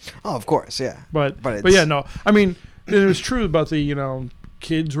 Oh, of course, yeah. But yeah, no. I mean, it was true about the,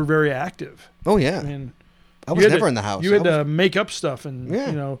 kids were very active. Oh, yeah. I mean, I was never in the house. You had to make up stuff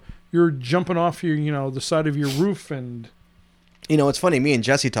and, you're jumping off your, the side of your roof and... it's funny. Me and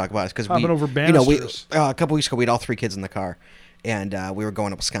Jesse talk about it because hopping over banisters. A couple weeks ago, we had all 3 kids in the car, and we were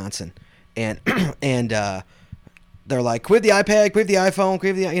going to Wisconsin, and they're like, "Quit the iPad, quit the iPhone,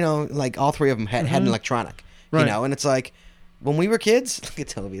 quit the," like all 3 of them had an electronic, right. And it's like when we were kids. Look at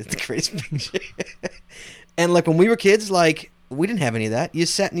Toby, it's the greatest picture. And like when we were kids, like we didn't have any of that. You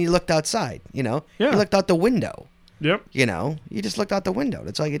sat and you looked outside. You looked out the window. Yep. You just looked out the window.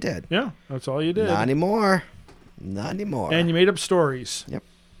 That's all you did. Yeah, that's all you did. Not anymore. Not anymore. And you made up stories. Yep.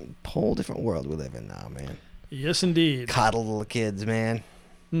 Whole different world we live in now, man. Yes, indeed. Coddle little kids, man.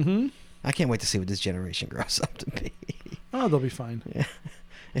 Mm-hmm. I can't wait to see what this generation grows up to be. Oh, they'll be fine. Yeah.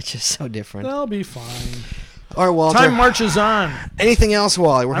 It's just so different. They'll be fine. All right, Walter. Time marches on. Anything else,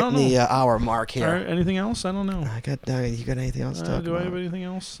 Wally? We're hitting the hour mark here. All right, anything else? I don't know. You got anything else to talk do about? I have anything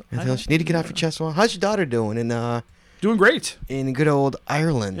else? Anything else you need to get off your chest, Wally? How's your daughter doing doing great. In good old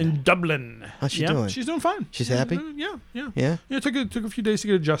Ireland? In Dublin. How's she doing? She's doing fine. She's happy? Yeah. Yeah? Yeah, it took a few days to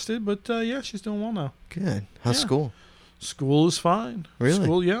get adjusted, but she's doing well now. Good. How's school? School is fine. Really?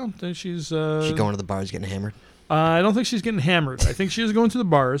 School, yeah. Then she's... She going to the bars getting hammered? I don't think she's getting hammered. I think she is going to the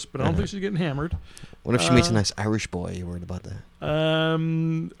bars, but I don't think she's getting hammered. What if she meets a nice Irish boy? Are you worried about that?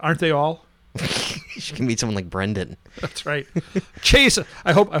 Aren't they all? She can meet someone like Brendan. That's right. Chase.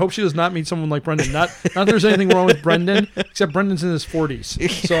 I hope she does not meet someone like Brendan. Not that there's anything wrong with Brendan, except Brendan's in his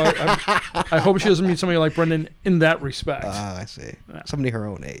 40s. So I hope she doesn't meet somebody like Brendan in that respect. I see. Somebody her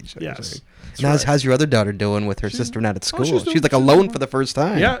own age. Yes. Now, how's your other daughter doing with her sister not at school? She's like alone for the first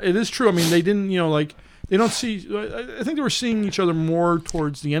time. Yeah, it is true. I mean, they didn't, they don't see. I think they were seeing each other more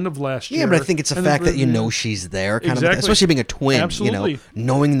towards the end of last year. Yeah, but I think it's a fact that she's there, kind of, especially being a twin. Absolutely.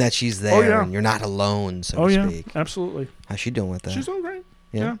 Knowing that she's there and you're not alone, so to speak. Absolutely. How's she doing with that? She's doing great.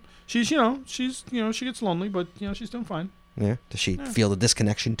 Yeah. She's she gets lonely, but she's doing fine. Yeah. Does she feel the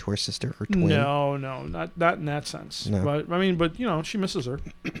disconnection to her sister or twin? No, not in that sense. No. But I mean, she misses her.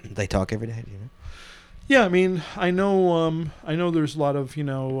 They talk every day. Yeah, I mean, I know there's a lot of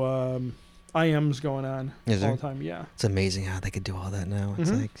IMs going on Is all there? the time. Yeah. It's amazing how they could do all that now.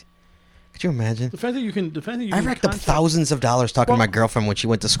 It's like, could you imagine? The fact that you can, I racked up thousands of dollars talking to my girlfriend when she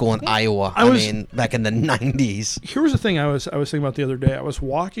went to school in Iowa. I mean, back in the 90s. Here's the thing I was thinking about the other day. I was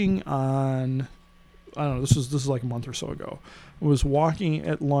walking on, I don't know, this is like a month or so ago. I was walking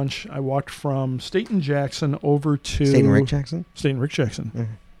at lunch. I walked from State and Jackson over to State and Rick Jackson? State and Rick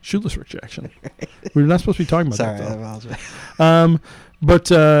Jackson. Shoeless Rick Jackson. We're not supposed to be talking about Sorry, that, I though. apologize.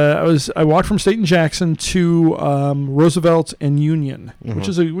 But I walked from State and Jackson to Roosevelt and Union, which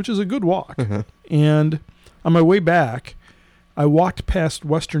is a good walk. And on my way back, I walked past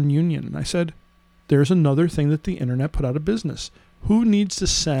Western Union, and I said, "There's another thing that the internet put out of business. Who needs to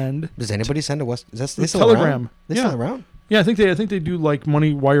send? Does anybody send a West? Is that they still Telegram. around? They still around? Yeah, I think they do like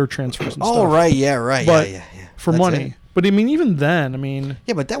money wire transfers and stuff. Oh right, yeah, right, But yeah. for That's money. it. But I mean, even then, I mean,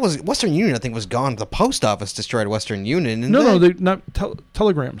 Yeah, but that was Western Union. I think was gone. The post office destroyed Western Union. And no, they not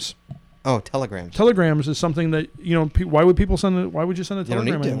telegrams. Oh, telegrams. Telegrams is something that why would people send it? Why would you send a You don't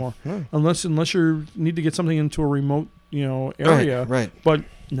telegram need to. anymore? No. Unless you need to get something into a remote area. Right. But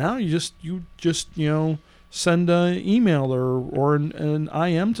now you just send an email or an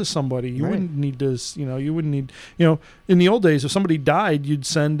IM to somebody. You Right. wouldn't need to. You wouldn't need. In the old days, if somebody died, you'd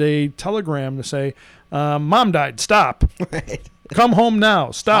send a telegram to say, "Mom died. Stop. Right. Come home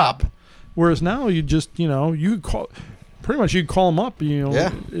now. Stop." Whereas now you just you could call. Pretty much, you'd call them up.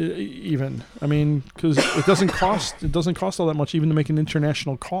 Even I mean, because it doesn't cost all that much even to make an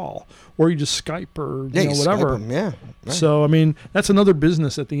international call, or you just Skype or Yeah, you whatever. Skype 'em, yeah. Right. So I mean, that's another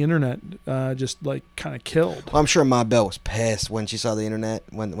business that the internet just like kind of killed. Well, I'm sure Ma Bell was pissed when she saw the internet.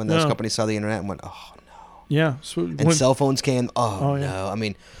 When those Yeah. companies saw the internet and went, oh no. Yeah. So And cell phones came. Oh, yeah. no. I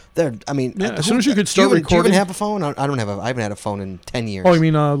mean, as soon as you could start do you even recording- have a phone? I don't have I haven't had a phone in 10 years. oh, you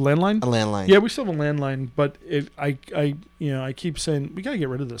mean landline? A landline? Yeah, we still have a landline, but I keep saying we gotta get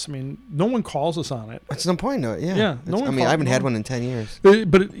rid of this. I mean, no one calls us on it. That's no point. No, yeah. Yeah, no It's- one I mean, call- I haven't no had one- one in 10 years.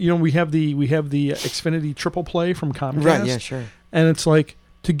 But we have the Xfinity Triple Play from Comcast. Right? Yeah, sure. And it's like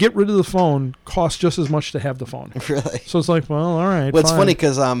to get rid of the phone costs just as much to have the phone. Really. So it's like, well, all right. Well, it's fine. funny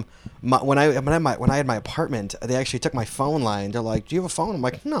because when I had my apartment, they actually took my phone line. They're like, "Do you have a phone?" I'm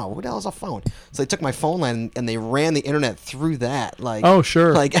like, "No, who the hell has a phone?" So they took my phone line and they ran the internet through that. Like, Oh,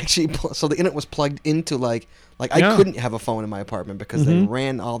 sure. Like actually, so the internet was plugged into like I Yeah. couldn't have a phone in my apartment because they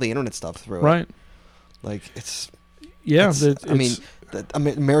ran all the internet stuff through it. Right. Like it's Yeah. I mean,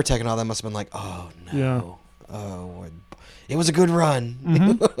 Ameritech and all that must have been like, "Oh no, Yeah. oh." It was a good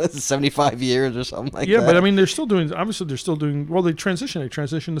run. 75 years or something like that. Yeah, but I mean, they're still doing. Obviously, they're still doing. Well, they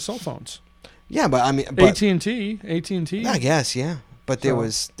transitioned to cell phones. Yeah, but I mean, AT&T. I guess, yeah. But there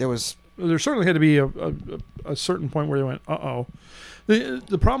was There certainly had to be a certain point where they went, uh-oh.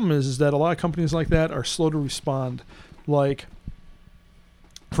 The problem is that a lot of companies like that are slow to respond. Like,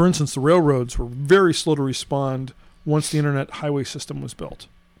 for instance, the railroads were very slow to respond once the internet highway system was built.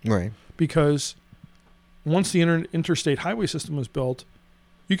 right. Because once the interstate highway system was built,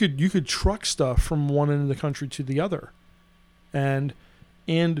 you could truck stuff from one end of the country to the other, and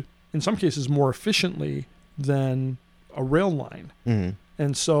in some cases more efficiently than a rail line. Mm-hmm.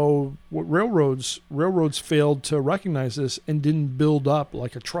 And so what railroads failed to recognize this and didn't build up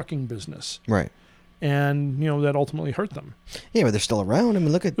like a trucking business, Right. and that ultimately hurt them. Yeah, but they're still around. I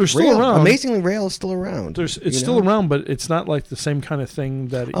mean, look at They're rail. still around. Amazingly, rail is still around. It's still around, but it's not like the same kind of thing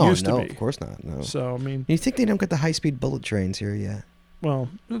that it used no, to be. of course not. No. So I mean, You think they don't get the high-speed bullet trains here yet? well,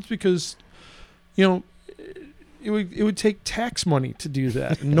 that's because it would take tax money to do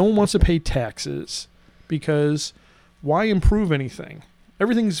that. And no one wants to pay taxes because why improve anything?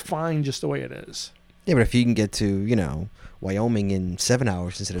 Everything's fine just the way it is. Yeah, but if you can get to Wyoming in 7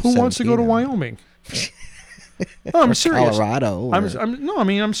 hours instead of Who wants to go to 17 hours. Wyoming? No, I'm serious. Colorado.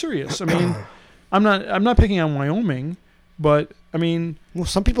 I'm serious. I mean, I'm not picking on Wyoming, but I mean, well,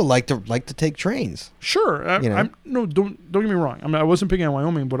 some people like to take trains. sure. Don't get me wrong. I wasn't picking on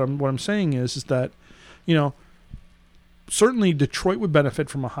Wyoming, but what I'm saying is that, certainly Detroit would benefit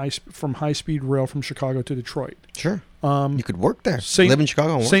from high speed rail from Chicago to Detroit. Sure. You could work there. Live in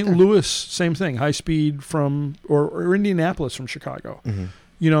Chicago and work St. there. Louis, same thing. High speed from or Indianapolis from Chicago.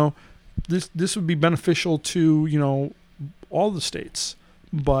 Mm-hmm. This would be beneficial to all the states,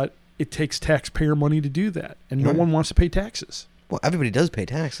 but it takes taxpayer money to do that, and no Right. one wants to pay taxes. Well, everybody does pay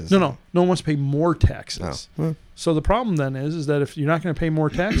taxes. No one wants to pay more taxes. Oh. Well, So the problem then is that if you're not going to pay more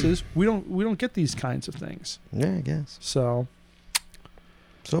taxes, we don't get these kinds of things. yeah, I guess. So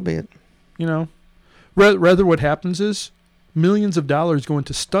So be it. You know, rather what happens is millions of dollars go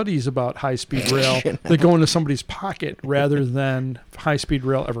into studies about high-speed rail that go into somebody's pocket rather than high-speed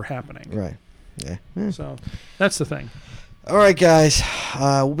rail ever happening. Right. Yeah. So that's the thing. All right, guys.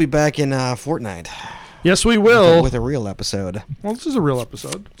 We'll be back in Fortnite. Yes, we will. With a real episode. Well, this is a real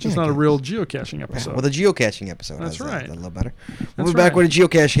episode. It's just not a real geocaching episode. With a geocaching episode. That's right. A little better. We'll That's be back right. with a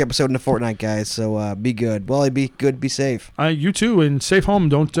geocaching episode in a fortnight, guys. So be good. Wally, be good. Be safe. You too, and safe home.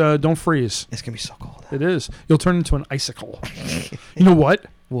 Don't freeze. It's going to be so cold. It is. You'll turn into an icicle. You know what?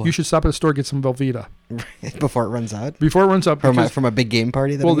 What? You should stop at the store and get some Velveeta Before it runs out? before it runs up. From a big game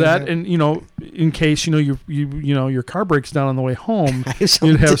party? Well, I'm gonna that have? and in case your car breaks down on the way home, I have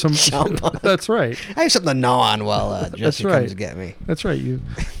something you'd have to some. jump on. That's right. I have something to gnaw on while Jesse right. comes to get me. That's right.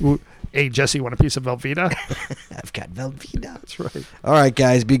 Hey Jesse, want a piece of Velveeta? I've got Velveeta. That's right. All right,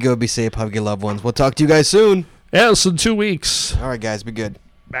 guys. Be good. Be safe. Hug your loved ones. We'll talk to you guys soon. Yeah, so 2 weeks. All right, guys. Be good.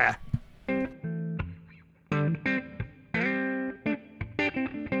 Bah.